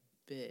was like,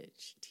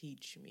 bitch,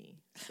 teach me.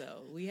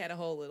 So we had a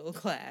whole little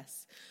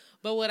class.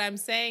 But what I'm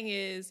saying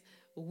is,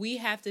 we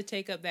have to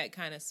take up that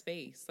kind of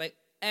space. Like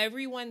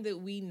everyone that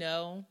we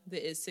know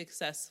that is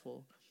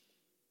successful,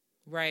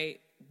 right?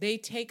 They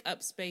take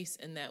up space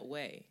in that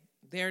way.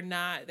 They're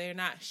not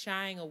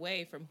shying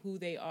away from who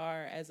they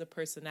are as a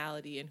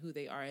personality and who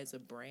they are as a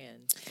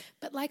brand.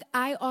 But like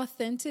I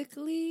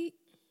authentically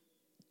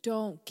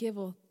don't give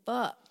a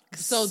fuck.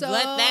 So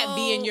let that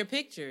be in your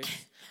pictures.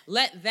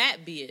 Let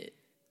that be it.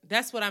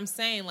 That's what I'm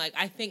saying. Like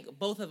I think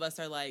both of us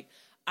are like,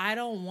 I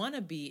don't want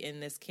to be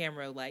in this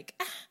camera like,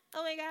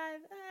 oh my God,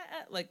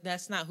 like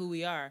that's not who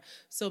we are.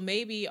 So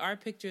maybe our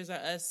pictures are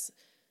us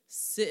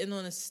sitting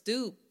on a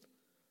stoop,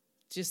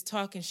 just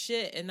talking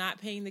shit and not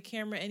paying the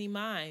camera any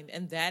mind.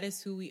 And that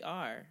is who we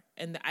are.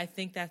 And I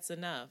think that's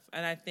enough.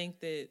 And I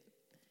think that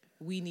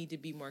we need to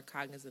be more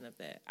cognizant of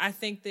that. I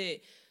think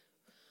that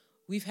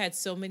we've had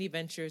so many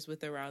ventures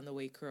with Around the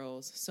Way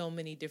Curls, so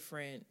many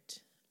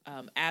different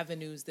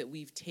avenues that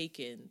we've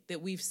taken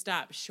that we've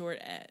stopped short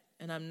at.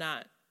 And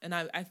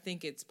I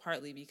think it's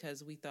partly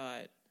because we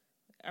thought,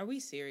 are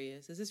we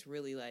serious? Is this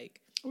really like...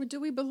 Or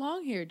do we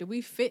belong here? Do we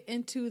fit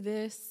into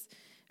this?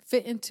 Do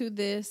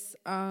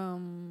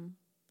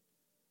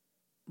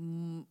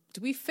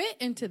we fit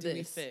into this? Do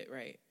we fit,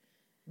 right.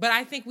 But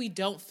I think we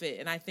don't fit,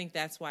 and I think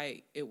that's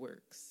why it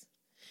works.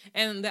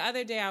 And the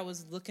other day I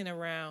was looking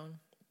around,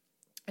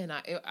 and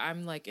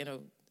I'm like in a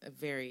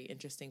very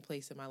interesting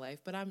place in my life,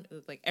 but I'm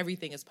like,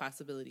 everything is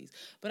possibilities.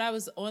 But I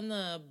was on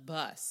the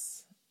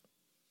bus,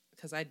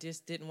 because I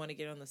just didn't want to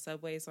get on the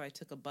subway, so I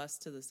took a bus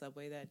to the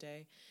subway that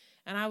day.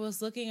 And I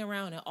was looking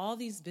around at all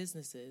these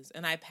businesses,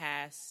 and I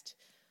passed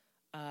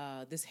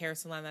this hair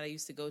salon that I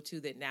used to go to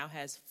that now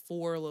has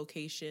 4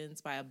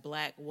 locations by a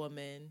black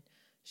woman.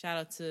 Shout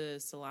out to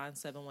Salon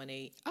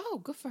 718.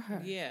 Oh, good for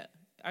her. Yeah.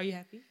 Are you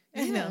happy?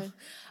 Yeah. No.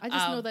 I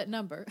just know that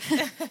number.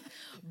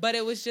 But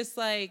it was just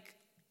like,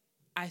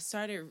 I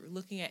started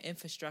looking at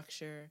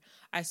infrastructure.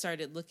 I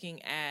started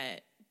looking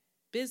at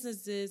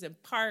businesses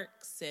and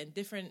parks and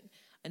different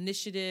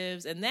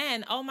initiatives. And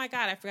then, oh my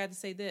God, I forgot to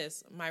say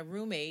this. My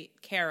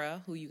roommate,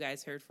 Kara, who you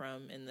guys heard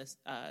from in the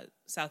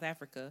South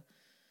Africa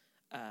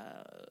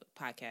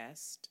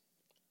podcast,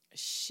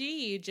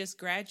 she just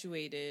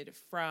graduated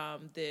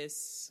from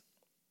this,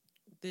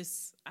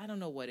 I don't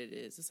know what it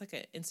is. It's like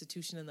an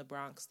institution in the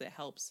Bronx that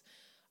helps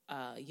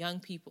young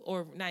people,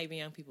 or not even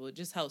young people, it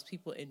just helps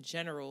people in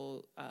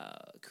general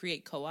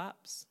create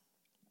co-ops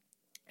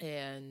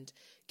and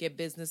get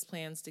business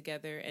plans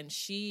together. And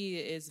she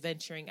is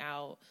venturing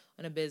out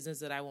on a business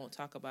that I won't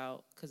talk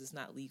about because it's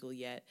not legal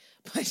yet,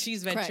 but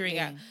she's venturing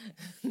out.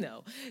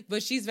 No,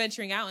 but she's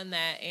venturing out in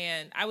that.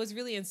 And I was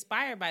really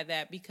inspired by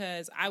that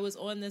because I was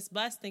on this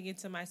bus thinking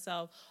to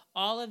myself,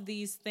 all of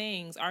these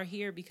things are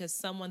here because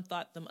someone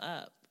thought them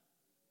up.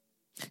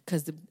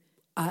 Because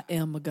I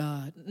am a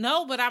god.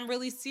 No, but I'm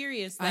really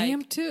serious. Like, I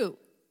am too.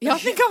 Y'all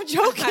think I'm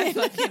joking?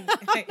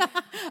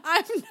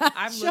 I'm not.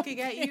 I'm joking. Looking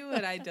at you,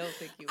 and I don't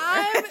think you are.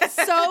 I'm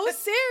so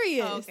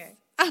serious. Oh, okay.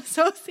 I'm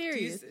so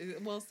serious.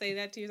 Well, say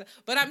that to yourself.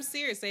 But I'm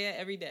serious. Say it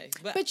every day.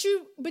 But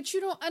you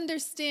don't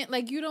understand.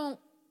 Like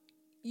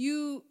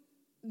you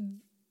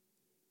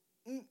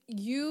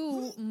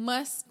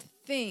must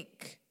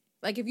think.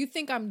 Like if you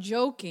think I'm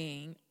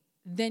joking,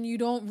 then you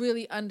don't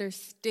really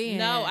understand.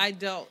 No, I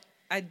don't.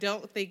 I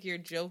don't think you're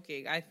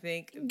joking. I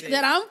think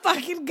that I'm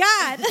fucking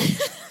God.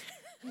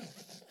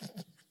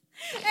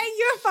 And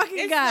you're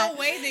fucking God. It's no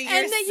way that you're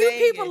and that you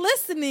people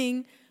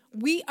listening,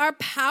 we are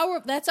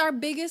power. That's our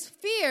biggest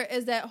fear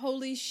is that,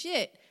 holy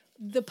shit,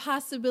 the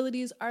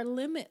possibilities are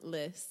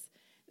limitless.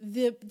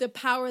 The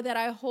power that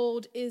I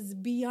hold is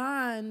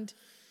beyond.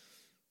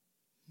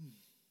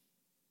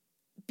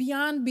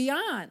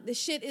 The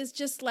shit is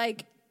just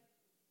like,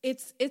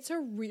 it's a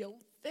real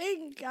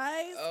thing,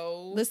 guys.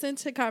 Oh. Listen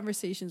to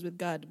Conversations with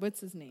God. What's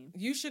his name?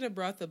 You should have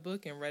brought the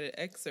book and read an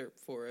excerpt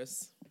for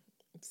us.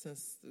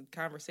 Since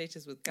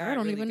Conversations with God, I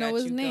don't really even know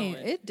his name.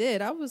 Going. It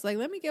did. I was like,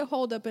 let me get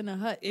holed up in a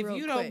hut. If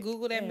you don't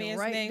Google that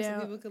man's name, down.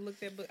 so people could look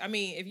that book. I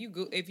mean,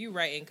 if you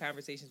write in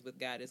Conversations with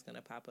God, it's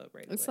gonna pop up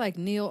right away. It's like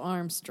Neil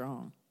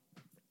Armstrong.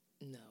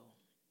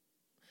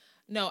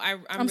 No,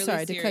 I'm really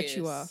sorry serious. to cut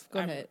you off. Go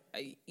ahead.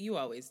 You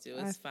always do.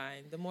 It's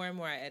fine. The more and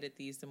more I edit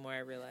these, the more I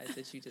realize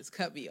that you just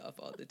cut me off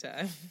all the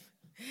time.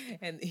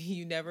 And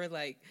you never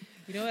like,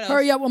 you know what else?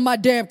 Hurry up with my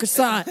damn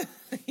croissant.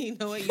 You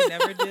know what you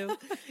never do?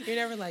 You're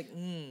never like,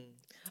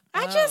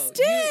 I just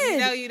did.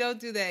 No, you don't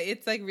do that.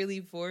 It's like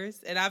really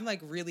forced. And I'm like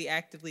really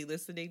actively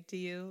listening to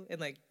you. And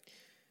like,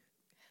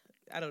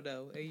 I don't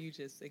know. And you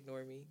just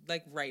ignore me.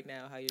 Like right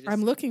now, how you're just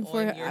I'm looking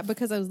for it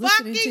because I was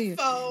listening to you.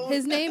 Phone.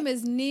 His name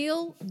is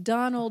Neil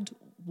Donald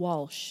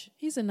Walsh.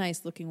 He's a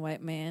nice looking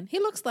white man. He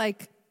looks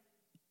like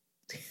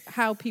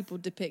how people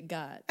depict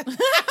God.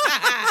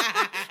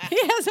 He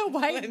has a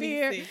white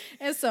beard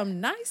and some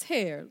nice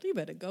hair. You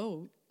better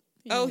go.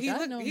 He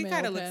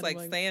kind of looks like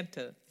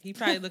Santa. He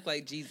probably looked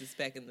like Jesus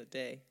back in the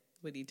day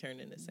when he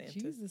turned into Santa.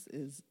 Jesus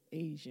is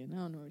Asian. I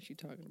don't know what you're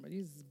talking about.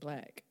 Jesus is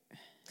black.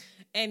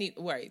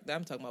 Right,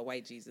 I'm talking about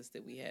white Jesus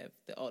that we have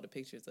all the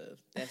pictures of.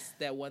 That's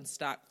that one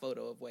stock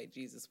photo of white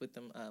Jesus with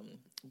them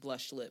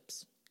blush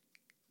lips.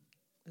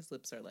 His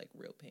lips are like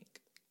real pink.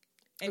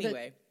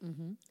 Anyway,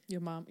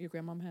 your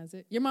grandmom has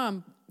it. Your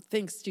mom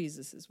thinks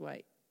Jesus is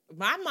white.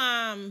 My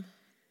mom,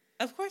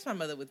 of course, my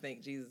mother would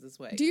think Jesus is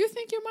white. Do you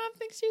think your mom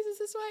thinks Jesus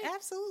is white?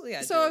 Absolutely, I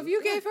do. So if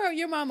you gave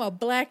your mom a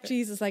black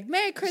Jesus, like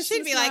Merry Christmas,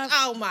 she'd be like,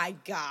 "Oh my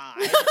God."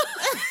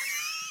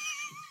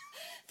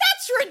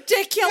 That's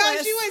ridiculous.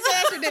 No, she wouldn't say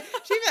that's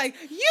ridiculous. She'd be like,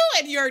 you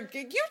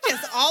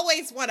just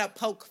always want to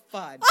poke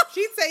fun.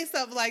 She'd say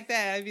something like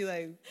that. I'd be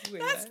like,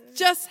 that's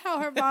just how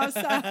her mom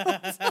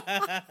sounds.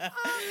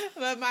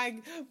 But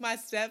my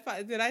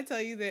stepfather, did I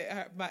tell you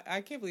that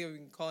I can't believe we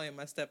can call him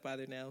my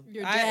stepfather now.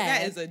 Your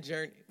dad. That is a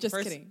journey. Just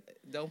kidding.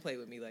 Don't play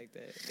with me like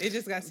that. It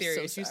just got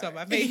serious. So you saw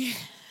my face.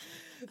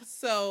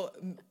 So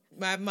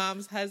my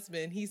mom's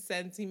husband, he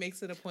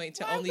makes it a point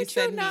to only send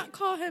me. Why would you not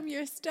call him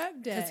your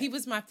stepdad? Because he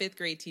was my 5th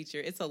grade teacher.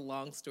 It's a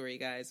long story,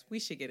 guys. We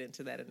should get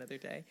into that another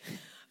day.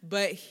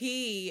 But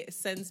he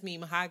sends me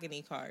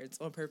mahogany cards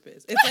on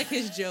purpose. It's like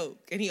his joke.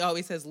 And he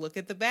always says, "Look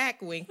at the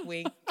back, wink,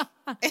 wink."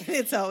 And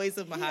it's always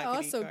a mahogany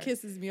card. He also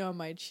kisses me on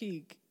my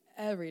cheek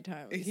every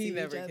time we see He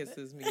never each other.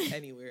 kisses me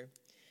anywhere.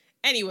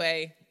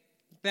 Anyway,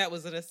 that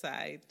was an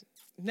aside.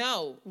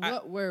 No.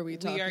 What were we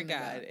talking about? We are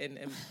God,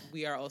 and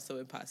we are also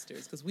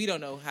imposters, because we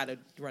don't know how to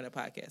run a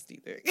podcast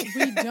either.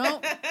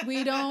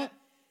 We don't.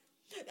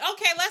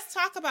 Okay, let's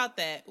talk about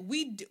that.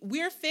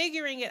 We're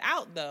figuring it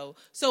out, though.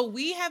 So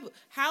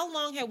how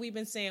long have we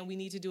been saying we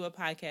need to do a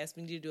podcast,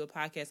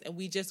 and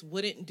we just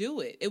wouldn't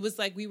do it? It was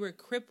like we were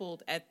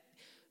crippled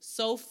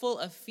so full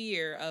of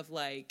fear of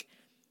like,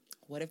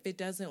 what if it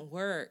doesn't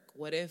work?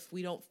 What if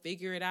we don't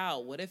figure it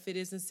out? What if it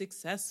isn't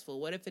successful?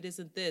 What if it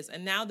isn't this?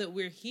 And now that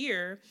we're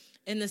here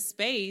in the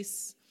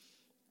space,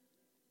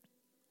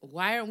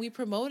 why aren't we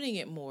promoting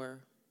it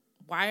more?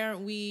 Why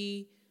aren't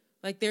we,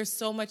 like, there's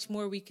so much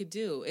more we could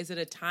do. Is it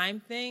a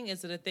time thing?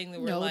 Is it a thing that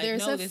we're like,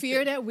 there's a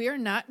fear that we're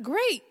not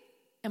great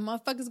and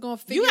motherfuckers going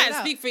to figure it out. You got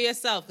to speak for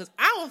yourself, because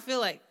I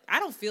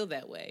don't feel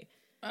that way.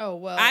 Oh,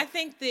 well. I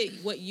think that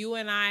what you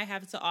and I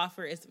have to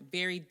offer is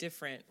very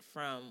different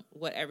from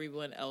what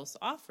everyone else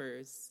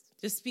offers.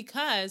 Just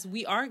because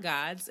we are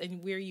gods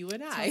and we're you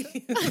and I.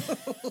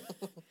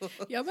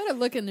 Y'all better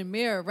look in the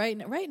mirror right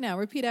now.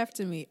 Repeat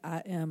after me.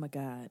 I am a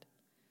god.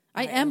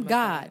 I am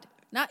God.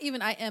 Not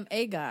even I am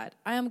a God.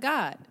 I am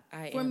God.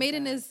 We're made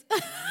in His...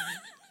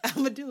 I'm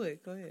going to do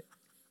it. Go ahead.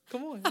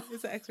 Come on.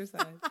 It's an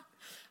exercise.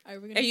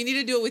 And you need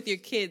to do it with your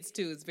kids,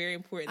 too. It's very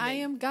important. I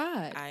am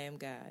God. I am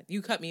God.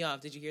 You cut me off.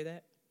 Did you hear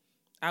that?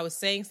 I was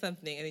saying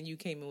something, and then you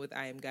came in with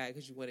I am God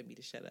because you wanted me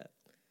to shut up.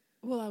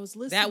 Well, I was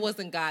listening. That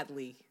wasn't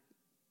godly.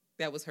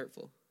 That was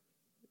hurtful.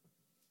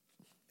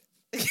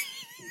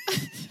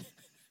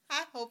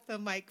 I hope the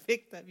mic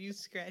picked up you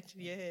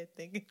scratching your head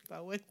thinking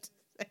about what to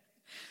say.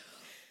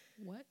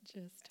 What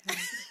just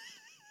happened?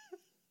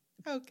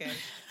 Okay.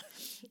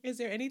 Is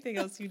there anything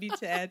else you need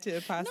to add to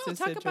imposter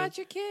syndrome? No, talk about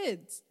your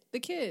kids. The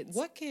kids.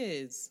 What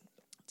kids?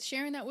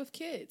 Sharing that with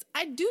kids.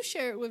 I do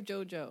share it with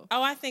JoJo.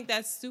 Oh, I think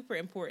that's super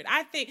important.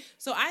 I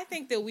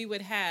think that we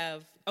would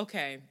have,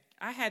 okay,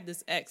 I had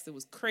this ex that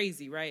was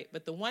crazy, right?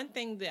 But the one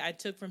thing that I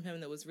took from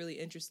him that was really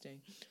interesting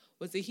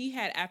was that he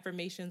had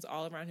affirmations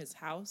all around his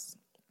house.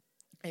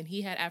 And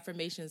he had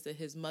affirmations that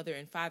his mother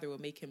and father would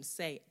make him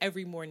say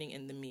every morning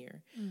in the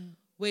mirror,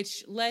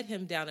 which led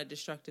him down a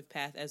destructive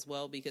path as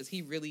well, because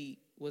he really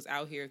was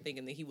out here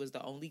thinking that he was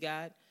the only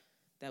God.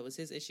 That was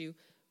his issue.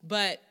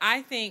 But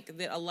I think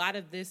that a lot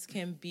of these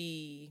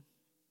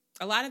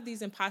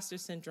imposter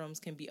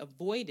syndromes can be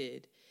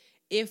avoided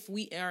if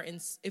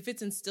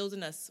it's instilled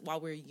in us while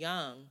we're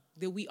young,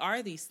 that we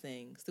are these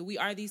things, that we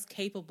are these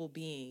capable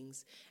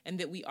beings, and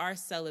that we are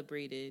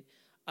celebrated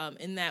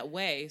in that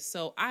way.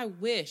 So I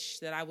wish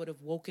that I would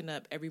have woken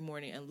up every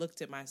morning and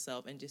looked at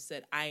myself and just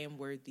said, I am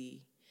worthy.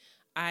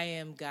 I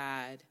am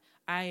God.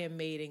 I am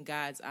made in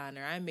God's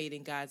honor. I'm made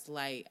in God's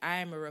light. I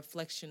am a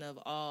reflection of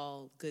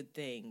all good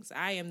things.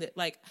 I am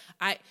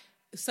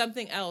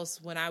something else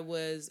when I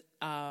was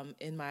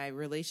in my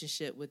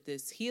relationship with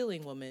this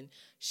healing woman.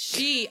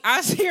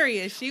 I'm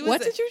serious. She was.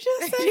 What did you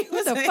just say?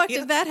 What the fuck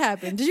did that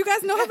happen? Did you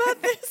guys know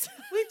about this?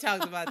 We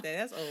talked about that.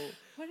 That's old.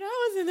 When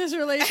I was in this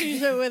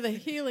relationship with a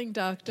healing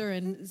doctor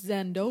in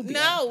Zandobia.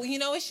 No, you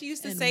know what she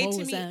used to say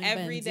to me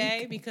every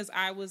day? Because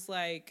I was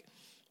like,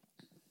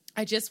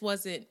 I just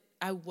wasn't,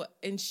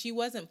 and she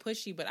wasn't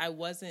pushy, but I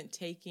wasn't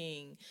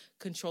taking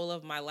control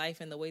of my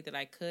life in the way that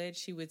I could.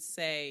 She would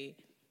say,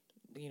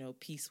 you know,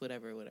 peace,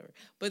 whatever.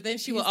 But then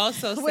she would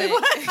also say,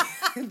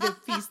 the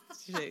peace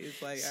shit is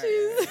like, all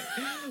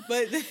right.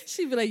 But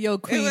she'd be like, yo,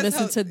 queen,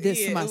 listen to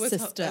this, my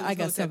sister. I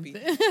got something.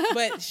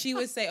 But she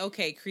would say,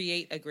 okay,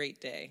 create a great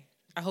day.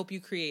 I hope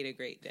you create a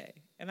great day.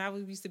 And I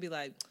used to be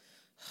like,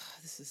 oh,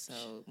 this is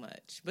so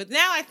much. But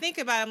now I think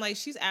about it, I'm like,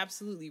 she's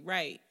absolutely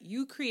right.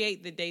 You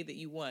create the day that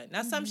you want.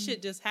 Now, some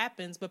shit just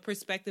happens, but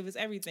perspective is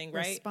everything,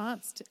 right?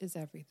 Response is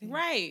everything.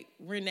 Right.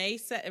 Renee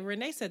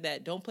said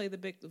that. Don't play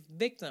the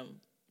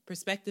victim.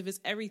 Perspective is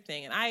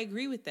everything. And I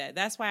agree with that.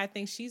 That's why I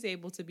think she's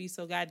able to be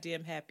so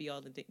goddamn happy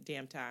all the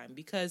damn time.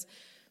 Because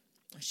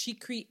she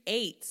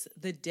creates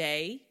the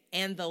day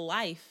and the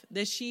life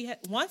that she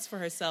wants for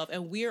herself,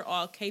 and we're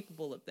all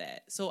capable of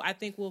that. So I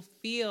think we'll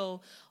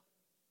feel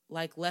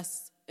like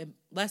less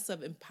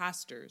of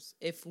imposters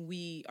if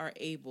we are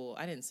able,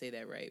 I didn't say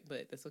that right,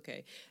 but that's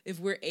okay, if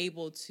we're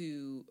able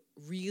to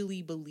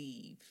really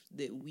believe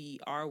that we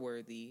are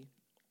worthy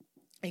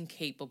and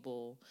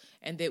capable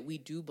and that we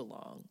do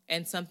belong.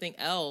 And something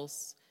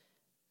else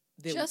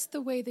that just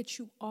the way that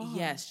you are.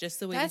 Yes, just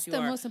the way that you are.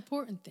 That's the most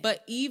important thing.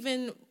 But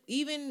even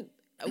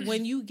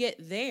when you get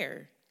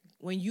there,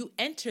 when you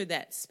enter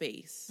that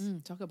space,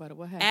 talk about it.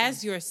 What happened?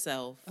 As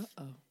yourself,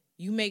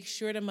 you make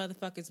sure the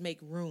motherfuckers make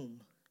room.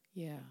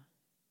 Yeah.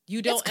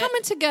 You don't. It's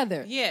coming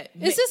together. Yeah.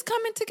 Is this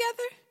coming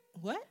together?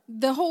 What?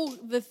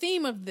 The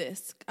theme of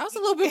this. I was a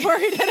little bit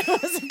worried that it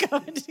wasn't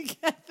coming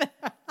together.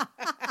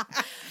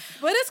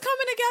 But it's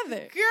coming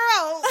together.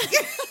 Girl.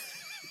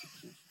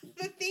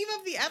 The theme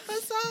of the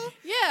episode?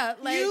 Yeah.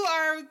 Like, you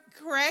are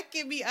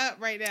cracking me up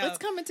right now. It's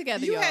coming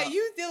together, you y'all.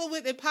 You dealing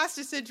with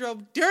imposter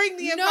syndrome during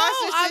the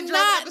imposter syndrome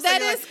not. episode.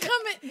 That is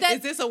coming.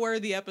 Is this a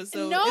worthy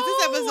episode? No. Is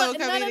this episode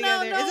coming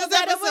together? No, is this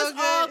that episode it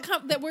was good? all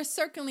that we're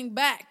circling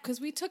back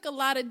because we took a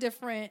lot of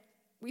different.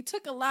 We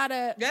took a lot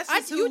of. That's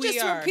just who we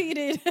are.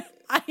 Repeated,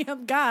 "I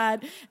am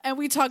God," and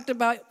we talked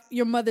about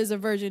your mother's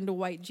aversion to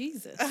white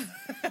Jesus.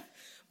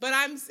 But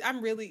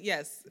I'm really,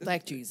 yes,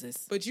 Black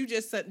Jesus. But you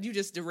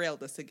just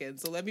derailed us again.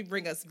 So let me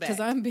bring us back. Because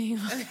I'm being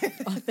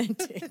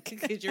authentic.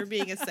 Because you're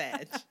being a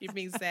Sag. You're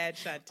being Sag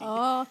Shanti.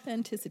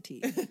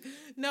 Authenticity.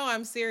 No,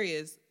 I'm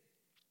serious.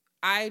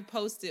 I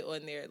posted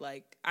on there,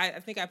 like, I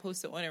think I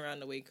posted on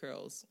Around the Way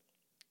Curls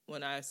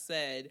when I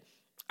said,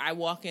 I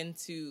walk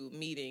into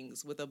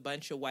meetings with a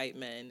bunch of white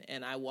men,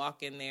 and I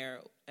walk in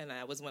there, and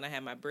when I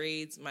had my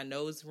braids, my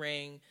nose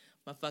ring,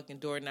 my fucking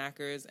door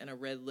knockers, and a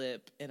red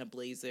lip, and a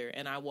blazer,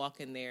 and I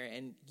walk in there,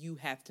 and you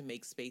have to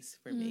make space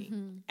for me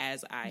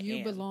as I am.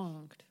 You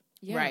belonged.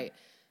 Yeah. Right.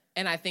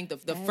 And I think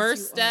the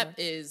first step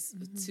is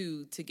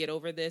to get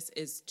over this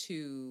is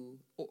to,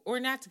 or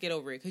not to get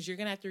over it, because you're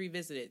going to have to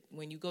revisit it.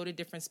 When you go to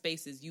different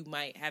spaces, you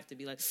might have to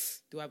be like,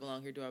 do I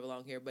belong here? Do I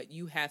belong here? But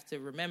you have to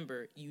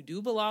remember, you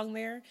do belong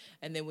there.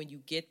 And then when you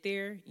get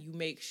there, you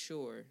make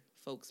sure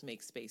folks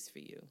make space for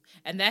you.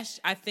 And that's,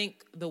 I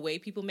think, the way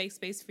people make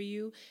space for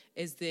you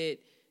is that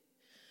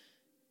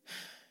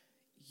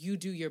you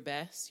do your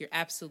best, your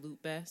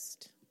absolute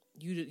best.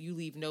 You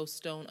leave no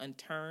stone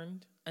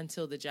unturned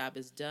until the job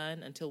is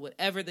done, until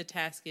whatever the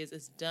task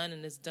is done,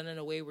 and it's done in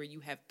a way where you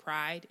have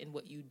pride in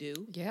what you do.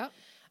 Yeah.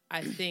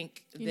 I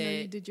think you know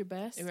you did your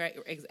best. Right,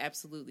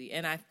 absolutely.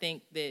 And I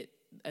think that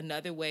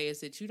another way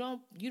is that you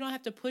don't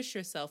have to push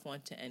yourself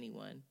onto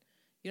anyone.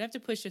 You don't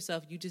have to push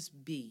yourself, you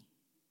just be.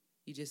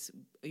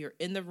 You're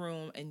in the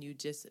room and you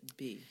just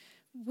be.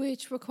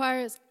 Which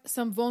requires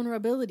some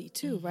vulnerability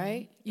too,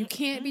 right? You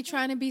can't be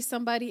trying to be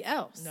somebody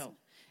else. No.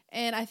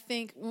 And I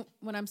think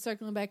when I'm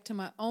circling back to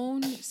my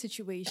own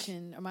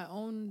situation or my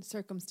own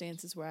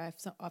circumstances where I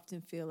often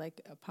feel like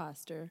an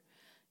imposter,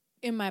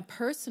 in my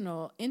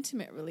personal,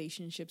 intimate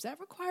relationships, that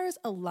requires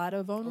a lot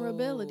of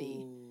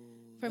vulnerability.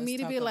 For me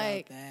to be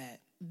like,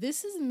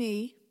 this is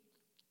me.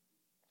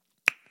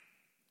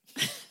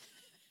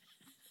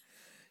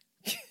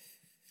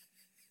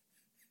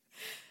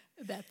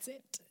 That's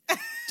it.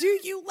 Do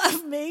you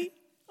love me?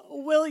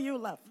 Will you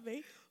love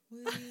me? Will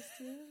you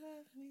still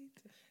love me?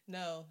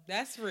 No,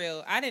 that's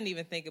real. I didn't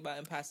even think about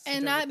imposter syndrome.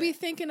 And not be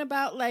thinking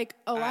about like,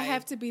 I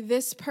have to be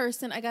this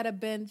person. I got to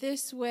bend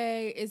this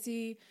way. Is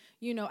he,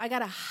 I got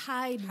to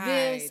hide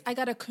this. I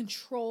got to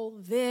control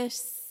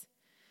this.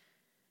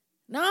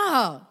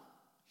 No.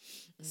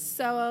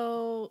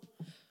 So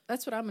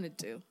that's what I'm going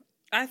to do.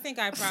 I think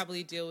I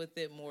probably deal with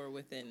it more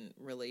within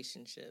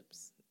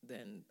relationships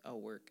than a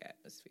work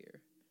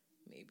atmosphere.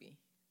 Maybe.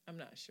 I'm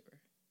not sure.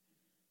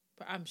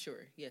 But I'm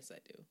sure. Yes, I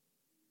do.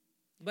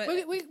 But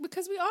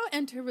because we all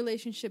enter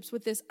relationships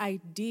with this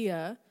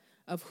idea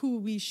of who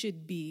we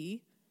should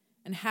be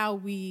and how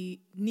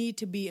we need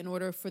to be in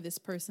order for this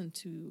person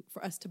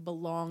for us to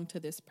belong to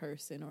this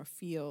person or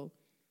feel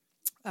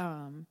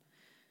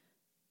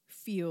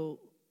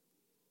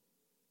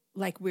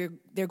like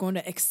they're going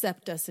to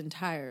accept us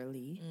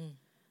entirely.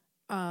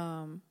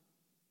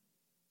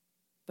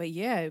 But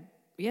yeah.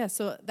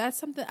 So that's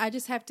something I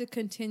just have to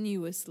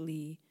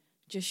continuously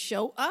just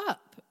show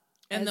up.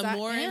 And the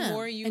more and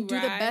more you do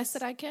the best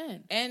that I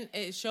can. And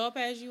show up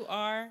as you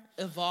are,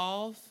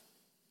 evolve,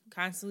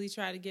 constantly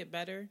try to get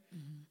better.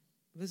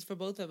 This is for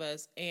both of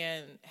us,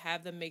 and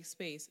have them make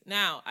space.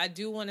 Now, I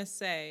do want to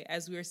say,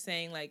 as we were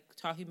saying, like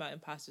talking about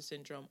imposter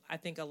syndrome, I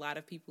think a lot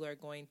of people are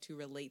going to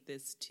relate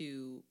this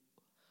to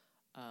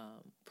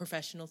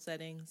professional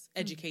settings,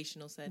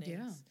 educational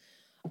settings.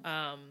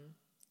 Yeah.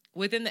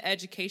 Within the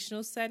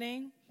educational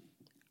setting,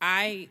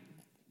 I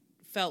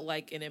felt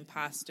like an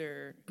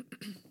imposter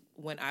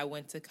when I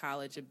went to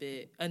college a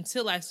bit,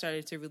 until I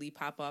started to really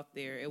pop off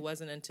there. It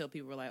wasn't until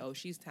people were like, oh,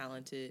 she's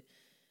talented.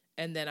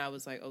 And then I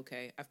was like,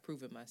 okay, I've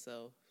proven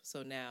myself.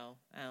 So now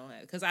I don't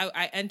have, because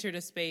I entered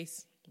a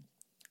space,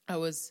 I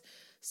was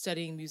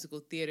studying musical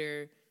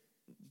theater,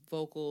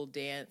 vocal,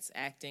 dance,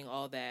 acting,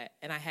 all that.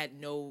 And I had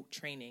no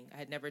training. I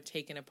had never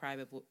taken a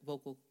private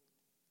vocal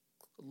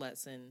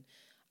lesson.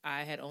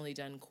 I had only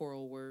done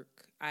choral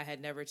work. I had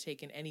never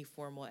taken any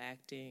formal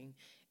acting.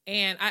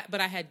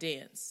 But I had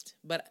danced.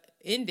 But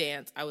in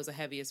dance, I was the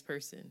heaviest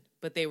person.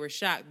 But they were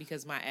shocked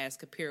because my ass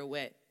could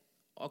pirouette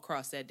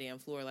across that damn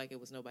floor like it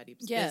was nobody's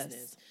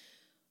business.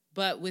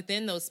 But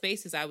within those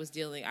spaces I was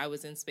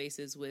in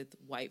spaces with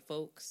white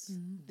folks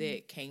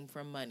that came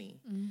from money.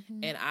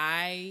 And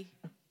I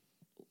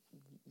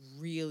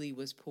really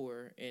was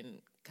poor in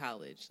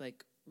college.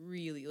 Like,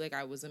 really. Like,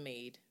 I was a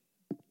maid.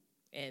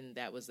 And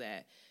that was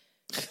that.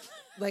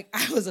 Like,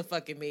 I was a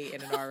fucking maid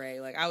and an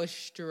RA. Like, I was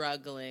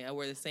struggling. I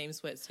wore the same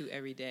sweatsuit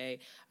every day.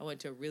 I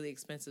went to a really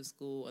expensive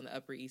school on the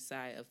Upper East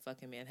Side of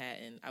fucking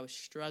Manhattan. I was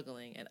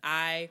struggling. And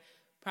I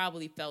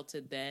probably felt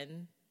it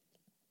then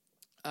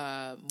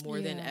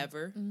more than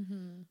ever,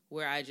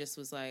 where I just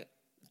was like,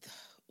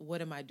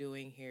 what am I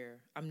doing here?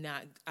 I'm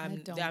not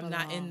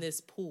in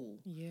this pool.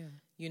 Yeah.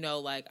 You know,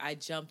 like, I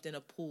jumped in a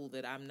pool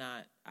that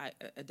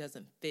it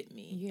doesn't fit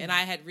me. Yeah. And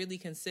I had really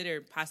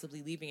considered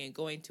possibly leaving and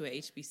going to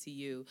a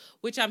HBCU,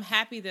 which I'm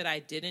happy that I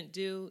didn't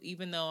do,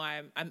 even though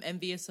I'm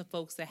envious of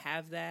folks that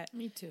have that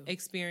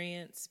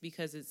experience,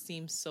 because it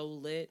seems so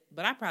lit.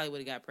 But I probably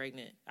would have got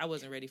pregnant. I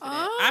wasn't ready for that.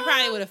 I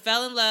probably would have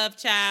fell in love,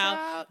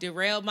 child,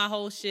 derailed my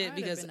whole shit.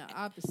 Because been the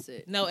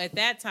opposite. No, at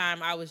that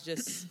time I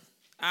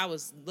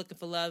was looking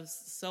for love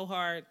so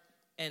hard.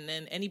 And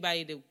then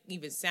anybody that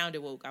even sounded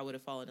woke, I would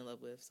have fallen in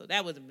love with. So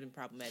that would have been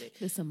problematic.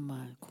 Listen,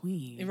 my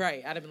queen.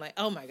 Right. I'd have been like,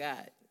 oh my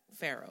God,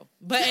 Pharaoh.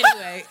 But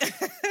anyway,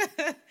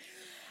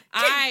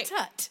 I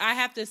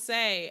have to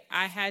say,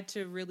 I had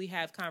to really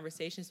have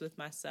conversations with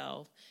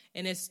myself.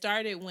 And it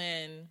started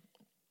when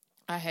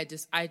I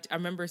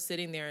remember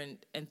sitting there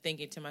and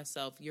thinking to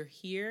myself, you're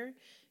here.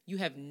 You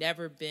have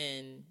never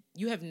been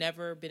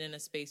in a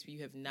space where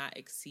you have not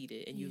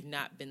exceeded, and you've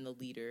not been the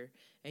leader,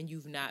 and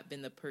you've not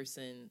been the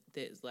person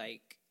that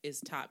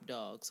is top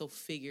dog. So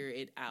figure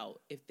it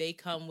out. If they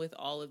come with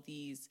all of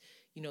these,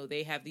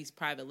 they have these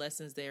private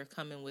lessons, they're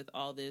coming with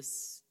all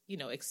this,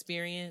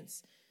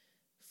 experience,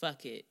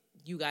 fuck it.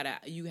 You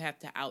have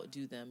to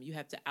outdo them. You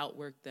have to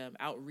outwork them,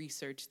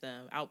 out-research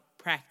them,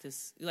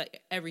 out-practice, like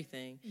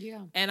everything.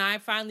 Yeah. And I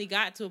finally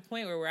got to a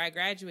point where I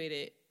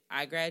graduated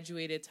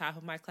top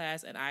of my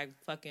class, and I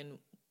fucking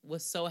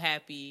was so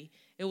happy.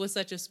 It was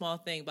such a small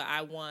thing, but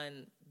I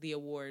won the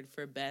award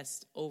for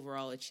best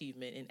overall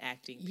achievement in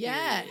acting. Period.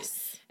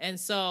 Yes. And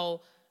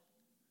so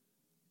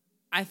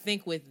I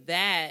think with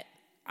that,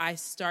 I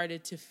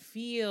started to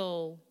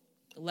feel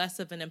less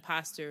of an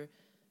imposter,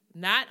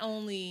 not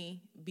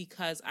only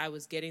because I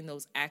was getting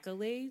those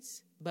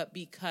accolades, but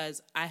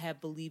because I have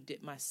believed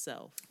it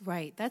myself.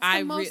 Right. That's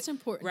the most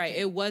important Right.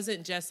 thing. It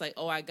wasn't just like,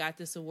 oh, I got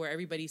this award,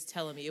 everybody's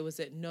telling me. It was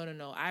that,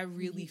 no. I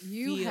really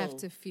feel... You have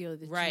to feel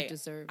that you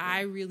deserve it.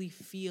 I really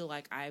feel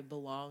like I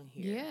belong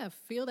here. Yeah,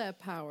 feel that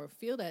power,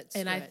 feel that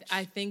stretch. And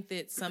I think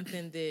that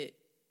something that...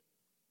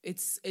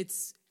 It's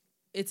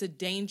a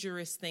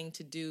dangerous thing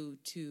to do,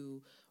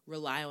 to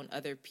rely on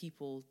other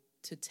people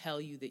to tell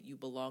you that you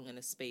belong in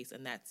a space,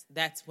 and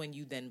that's when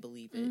you then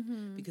believe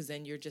it, because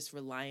then you're just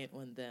reliant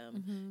on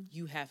them.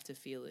 You have to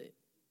feel it.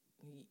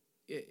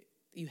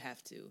 You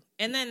have to.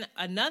 And then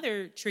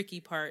another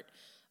tricky part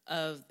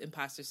of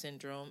imposter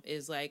syndrome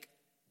is, like,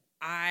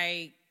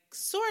 I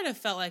sort of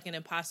felt like an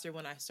imposter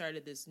when I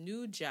started this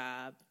new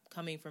job,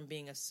 coming from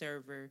being a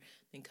server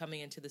and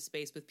coming into the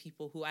space with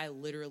people who I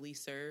literally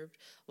served.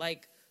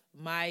 Like,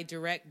 my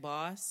direct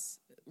boss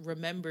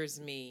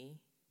remembers me.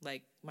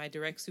 Like, my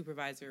direct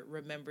supervisor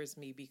remembers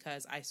me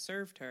because I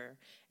served her,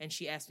 and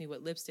she asked me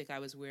what lipstick I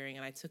was wearing,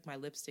 and I took my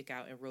lipstick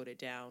out and wrote it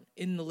down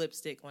in the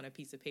lipstick on a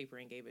piece of paper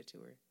and gave it to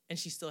her. And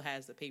she still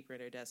has the paper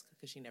in her desk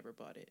because she never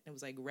bought it. It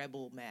was like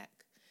Rebel Mac.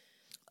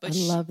 But I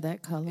love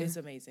that color. It's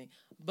amazing.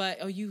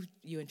 But, you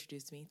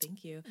introduced me.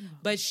 Thank you. Oh.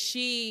 But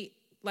she's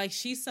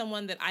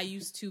someone that I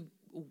used to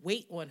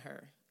wait on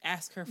her,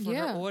 ask her for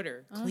her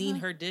order, clean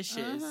her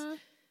dishes,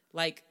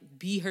 like,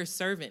 be her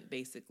servant,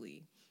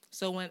 basically.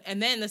 And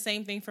then the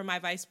same thing for my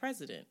vice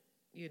president,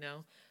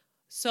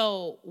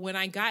 So when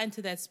I got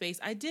into that space,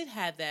 I did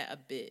have that a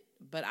bit,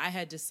 but I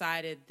had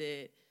decided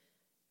that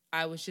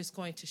I was just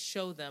going to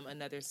show them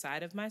another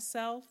side of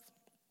myself.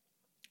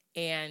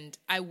 And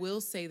I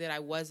will say that I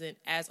wasn't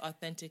as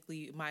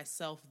authentically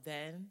myself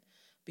then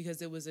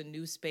because it was a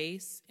new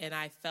space. And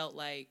I felt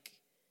like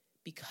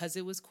because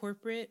it was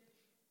corporate,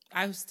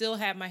 I still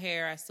had my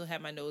hair, I still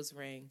had my nose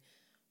ring,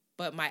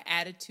 but my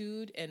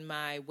attitude and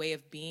my way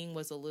of being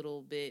was a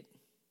little bit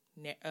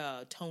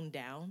toned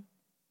down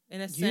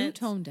in a sense. You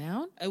toned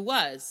down? It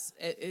was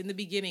in the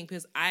beginning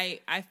because I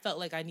felt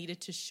like I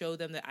needed to show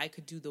them that I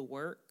could do the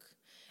work.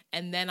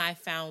 And then I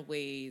found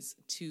ways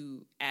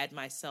to add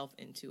myself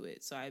into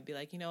it. So I'd be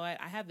like, you know what?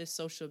 I have this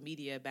social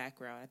media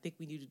background. I think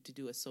we needed to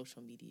do a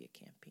social media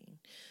campaign.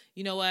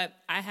 You know what?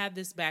 I have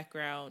this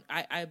background.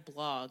 I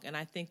blog, and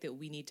I think that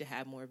we need to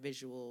have more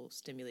visual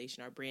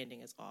stimulation. Our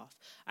branding is off.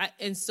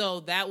 And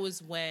so that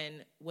was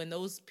when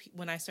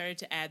I started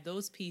to add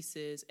those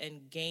pieces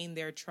and gain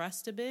their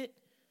trust a bit.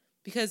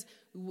 Because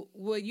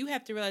what you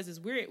have to realize is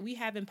we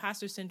have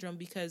imposter syndrome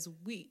because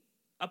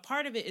a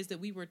part of it is that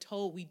we were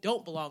told we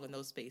don't belong in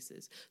those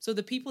spaces. So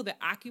the people that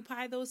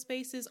occupy those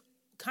spaces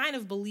kind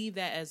of believe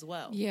that as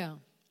well. Yeah.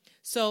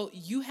 So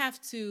you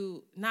have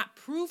to not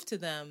prove to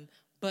them,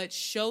 but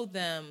show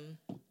them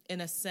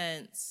in a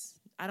sense.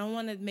 I don't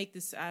want to make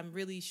this, I'm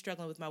really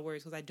struggling with my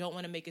words because I don't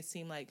want to make it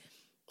seem like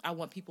I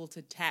want people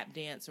to tap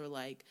dance or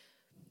like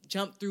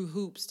jump through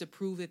hoops to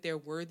prove that they're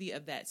worthy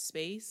of that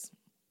space.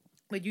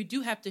 But you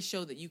do have to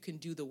show that you can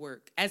do the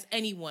work as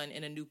anyone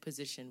in a new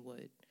position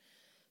would.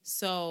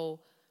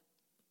 So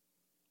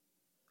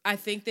I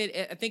think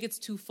it's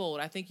twofold.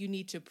 I think you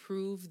need to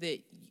prove that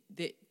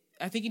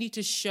I think you need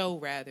to show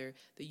rather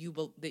that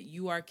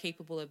you are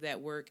capable of that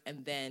work,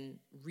 and then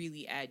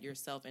really add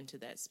yourself into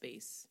that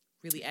space.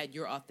 Really add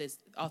your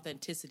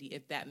authenticity,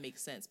 if that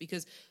makes sense,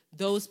 because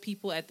those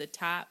people at the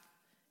top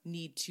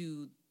need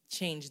to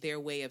change their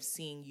way of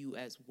seeing you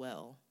as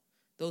well.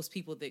 Those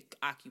people that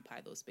occupy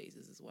those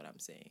spaces is what I'm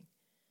saying.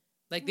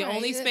 Like the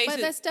only space,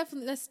 but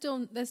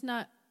that's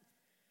not.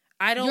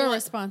 I don't your want,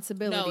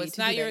 responsibility. No, it's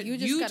to not do your. That.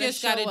 You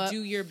just got to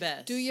do your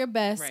best. Do your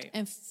best, right.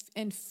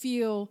 and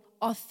feel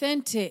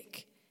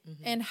authentic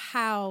in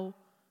how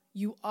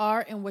you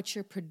are and what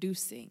you're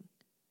producing.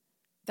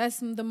 That's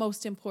the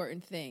most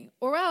important thing.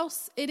 Or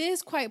else, it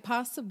is quite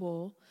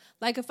possible.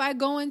 Like if I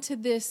go into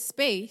this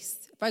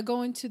space, if I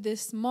go into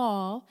this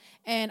mall,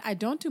 and I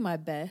don't do my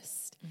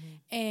best,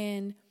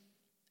 and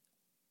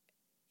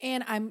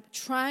I'm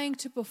trying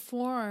to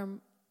perform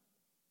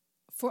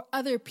for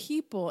other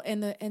be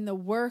and the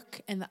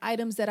work and the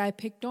items that I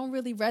pick don't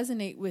really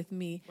resonate with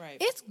me, right.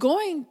 It's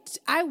going to,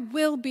 I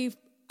will be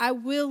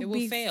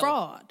fail.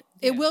 Fraud.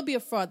 Yeah. It will be a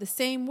fraud. The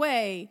same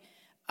way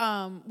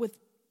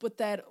with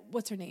that,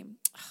 what's her name?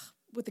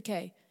 With the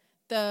K.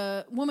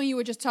 The woman you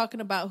were just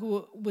talking about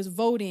who was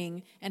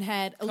voting and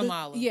had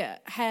Kamala.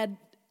 Had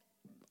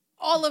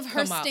all of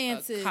her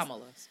stances.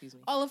 Kamala, excuse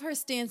me. All of her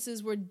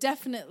stances were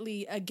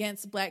definitely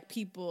against Black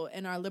people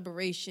and our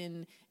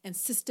liberation and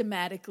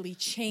systematically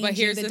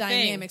changing the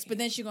dynamics. But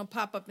then she's going to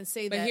pop up and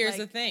say that. But here's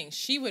the thing.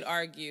 She would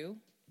argue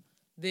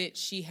that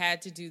she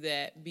had to do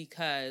that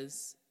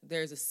because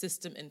there's a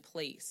system in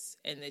place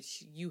and that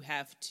you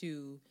have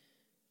to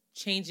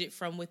change it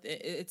from within.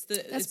 It's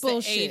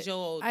bullshit. The age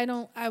old. I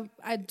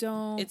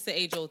don't. It's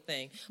the age old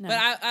thing. No.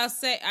 But I'll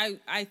say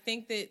I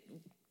think that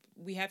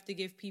we have to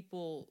give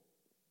people.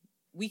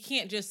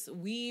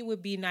 We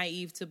would be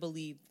naive to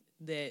believe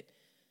that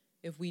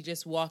if we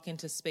just walk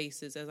into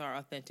spaces as our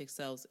authentic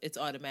selves, it's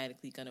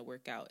automatically going to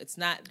work out. It's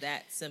not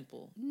that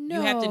simple. No,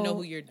 you have to know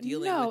who you're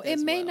dealing with. No, it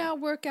may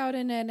not work out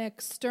in an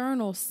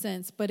external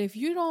sense, but if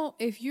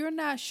you're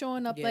not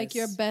showing up like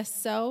your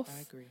best self,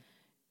 I agree.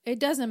 It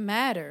doesn't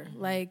matter.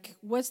 Like,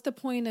 what's the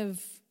point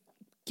of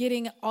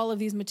getting all of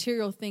these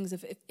material things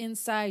if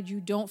inside you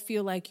don't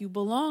feel like you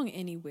belong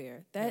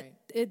anywhere?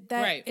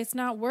 It's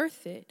not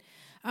worth it.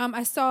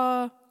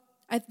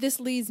 This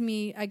leads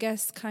me, I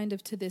guess, kind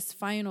of to this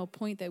final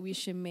point that we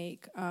should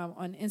make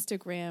on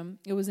Instagram.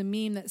 It was a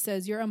meme that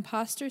says, your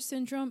imposter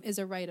syndrome is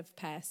a rite of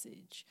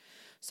passage.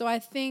 So I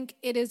think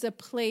it is a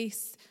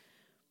place,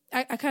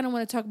 I kind of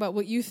want to talk about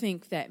what you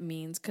think that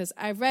means, because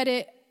I read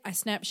it, I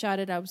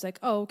snapshotted, I was like,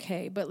 oh,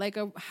 okay, but like,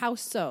 how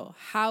so?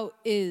 How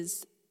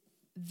is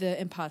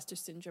the imposter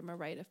syndrome a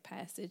rite of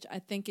passage? I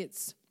think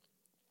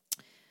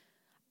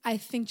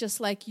just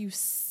like you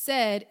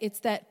said, it's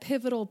that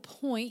pivotal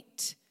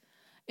point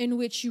in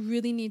which you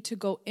really need to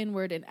go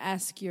inward and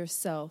ask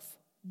yourself,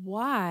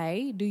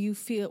 why do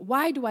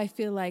I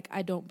feel like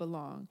I don't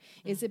belong?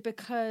 Is it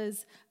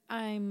because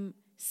I'm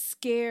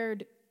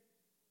scared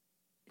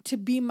to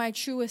be my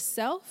truest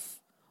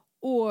self?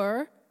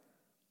 Or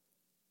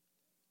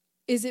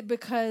is it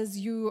because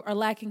you are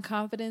lacking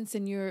confidence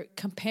and you're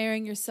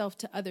comparing yourself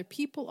to other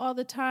people all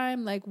the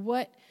time? Like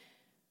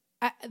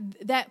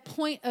that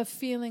point of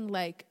feeling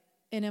like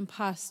an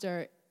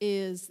imposter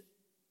is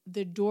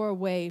the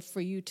doorway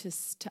for you to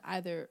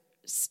either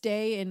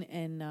stay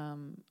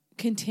and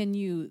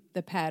continue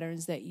the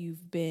patterns that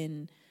you've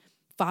been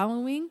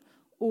following,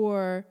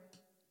 or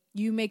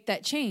you make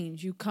that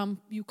change. You come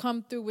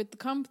through with the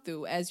come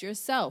through as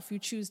yourself. You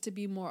choose to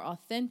be more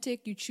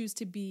authentic. You choose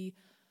to be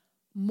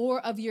more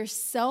of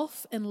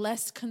yourself and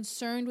less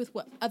concerned with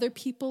what other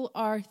people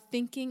are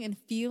thinking and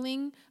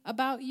feeling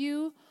about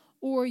you,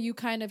 or you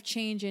kind of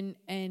change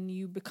and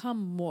you become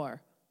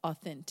more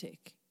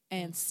authentic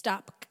and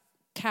stop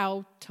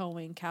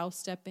cowbelling.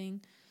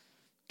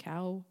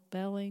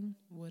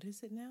 What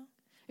is it now?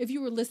 If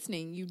you were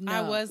listening, you know.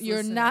 I was You're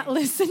listening. not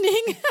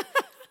listening.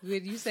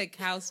 You said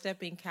cow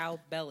stepping, cow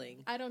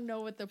belling. I don't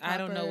know what the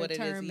proper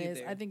term is.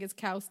 I think it's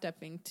cow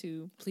stepping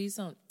to. Please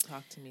don't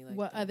talk to me like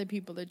what that. other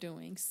people are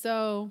doing.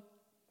 So,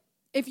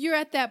 if you're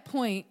at that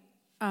point,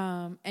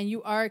 and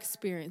you are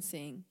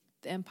experiencing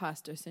the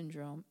imposter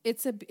syndrome,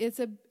 it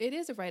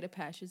is a rite of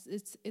passage.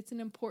 It's an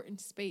important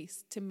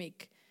space to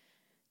make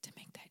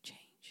that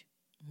change.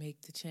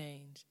 Make the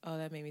change. Oh,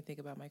 that made me think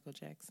about Michael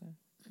Jackson.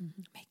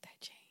 Mm-hmm. Make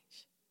that change.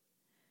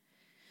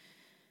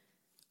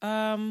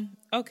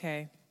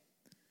 Okay.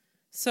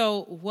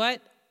 So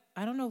what,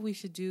 I don't know if we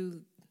should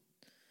do,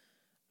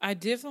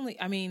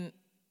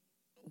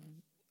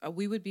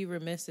 we would be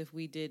remiss if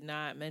we did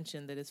not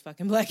mention that it's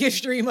fucking Black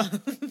History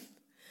Month.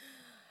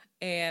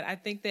 And I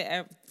think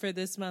that for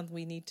this month,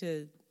 we need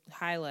to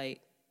highlight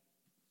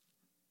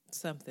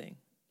something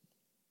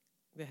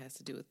that has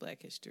to do with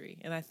Black history.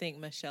 And I think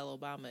Michelle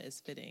Obama is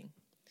fitting.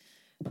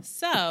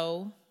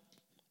 So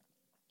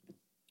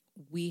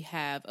we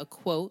have a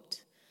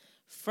quote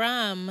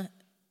from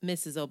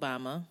Mrs.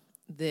 Obama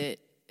that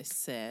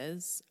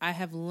says, "I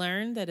have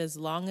learned that as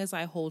long as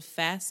I hold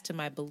fast to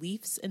my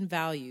beliefs and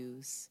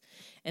values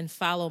and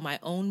follow my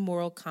own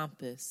moral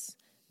compass,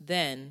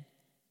 then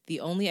the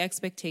only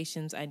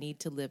expectations I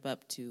need to live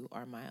up to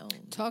are my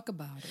own." Talk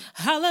about it.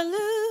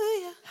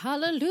 Hallelujah.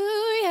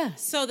 Hallelujah.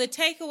 So the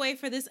takeaway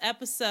for this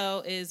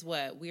episode is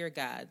what? We are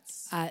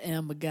gods. I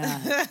am a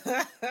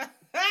god.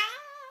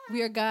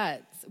 We are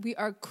gods. We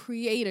are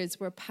creators.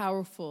 We're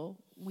powerful.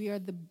 We are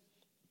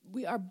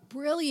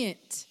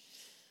brilliant.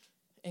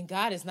 And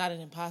God is not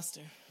an imposter.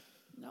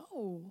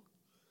 No.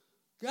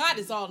 God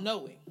is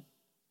all-knowing.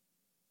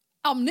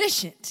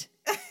 Omniscient.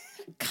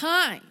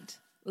 Kind.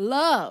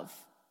 Love.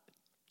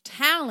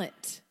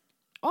 Talent.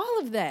 All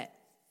of that.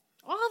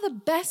 All the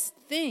best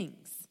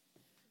things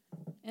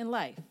in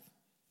life.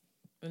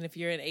 And if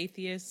you're an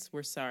atheist,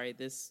 we're sorry.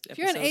 This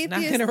you're an episode is not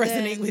atheist, going to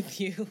resonate then-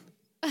 with you.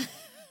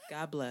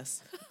 God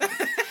bless.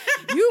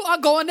 You are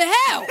going to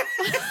hell.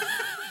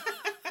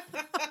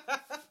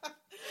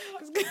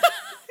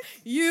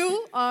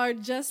 You are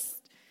just...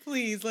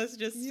 Please, let's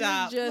just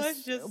stop.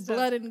 Let's just stop.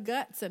 Blood and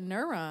guts and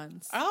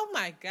neurons. Oh,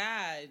 my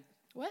God.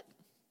 What?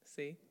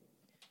 See?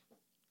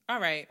 All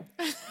right.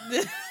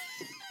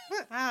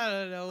 I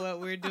don't know what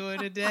we're doing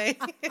today.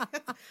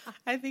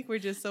 I think we're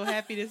just so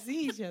happy to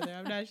see each other.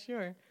 I'm not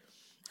sure.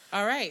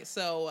 All right.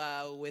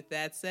 So with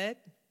that said,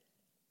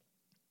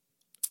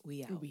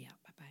 we out. We out.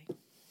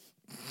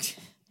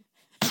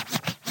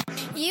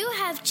 Bye-bye. You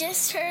have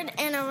just heard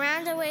an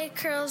Around the Way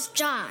Curls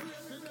John.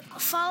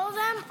 Follow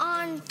them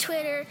on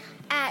Twitter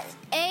at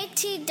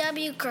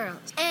ATW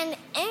Curls and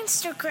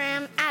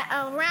Instagram at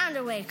Around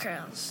the Way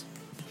Curls.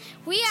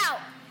 We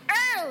out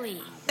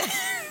early.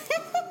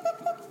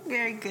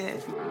 Very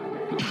good.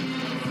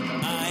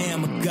 I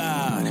am a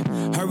god.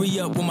 Hurry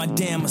up with my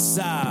damn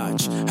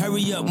massage.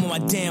 Hurry up with my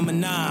damn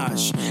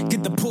menage.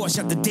 Get the Porsche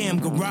out the damn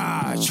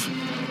garage.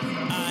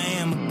 I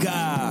am a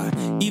god,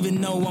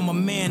 even though I'm a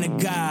man of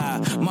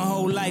God. My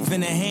whole life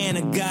in the hand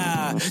of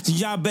God. So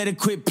y'all better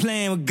quit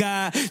playing with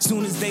God.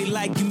 Soon as they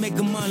like you, make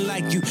them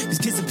unlike you. Cause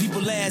kissing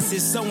people's ass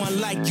is so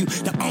unlike you.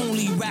 The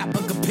only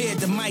rapper compared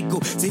to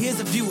Michael. So here's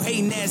a few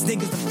hating ass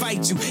niggas to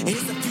fight you. And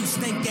here's a few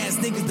stink ass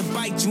niggas to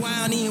bite you.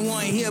 I don't even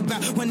want to hear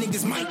about what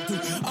niggas might do.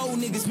 Old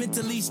niggas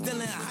mentally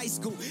still in high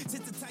school.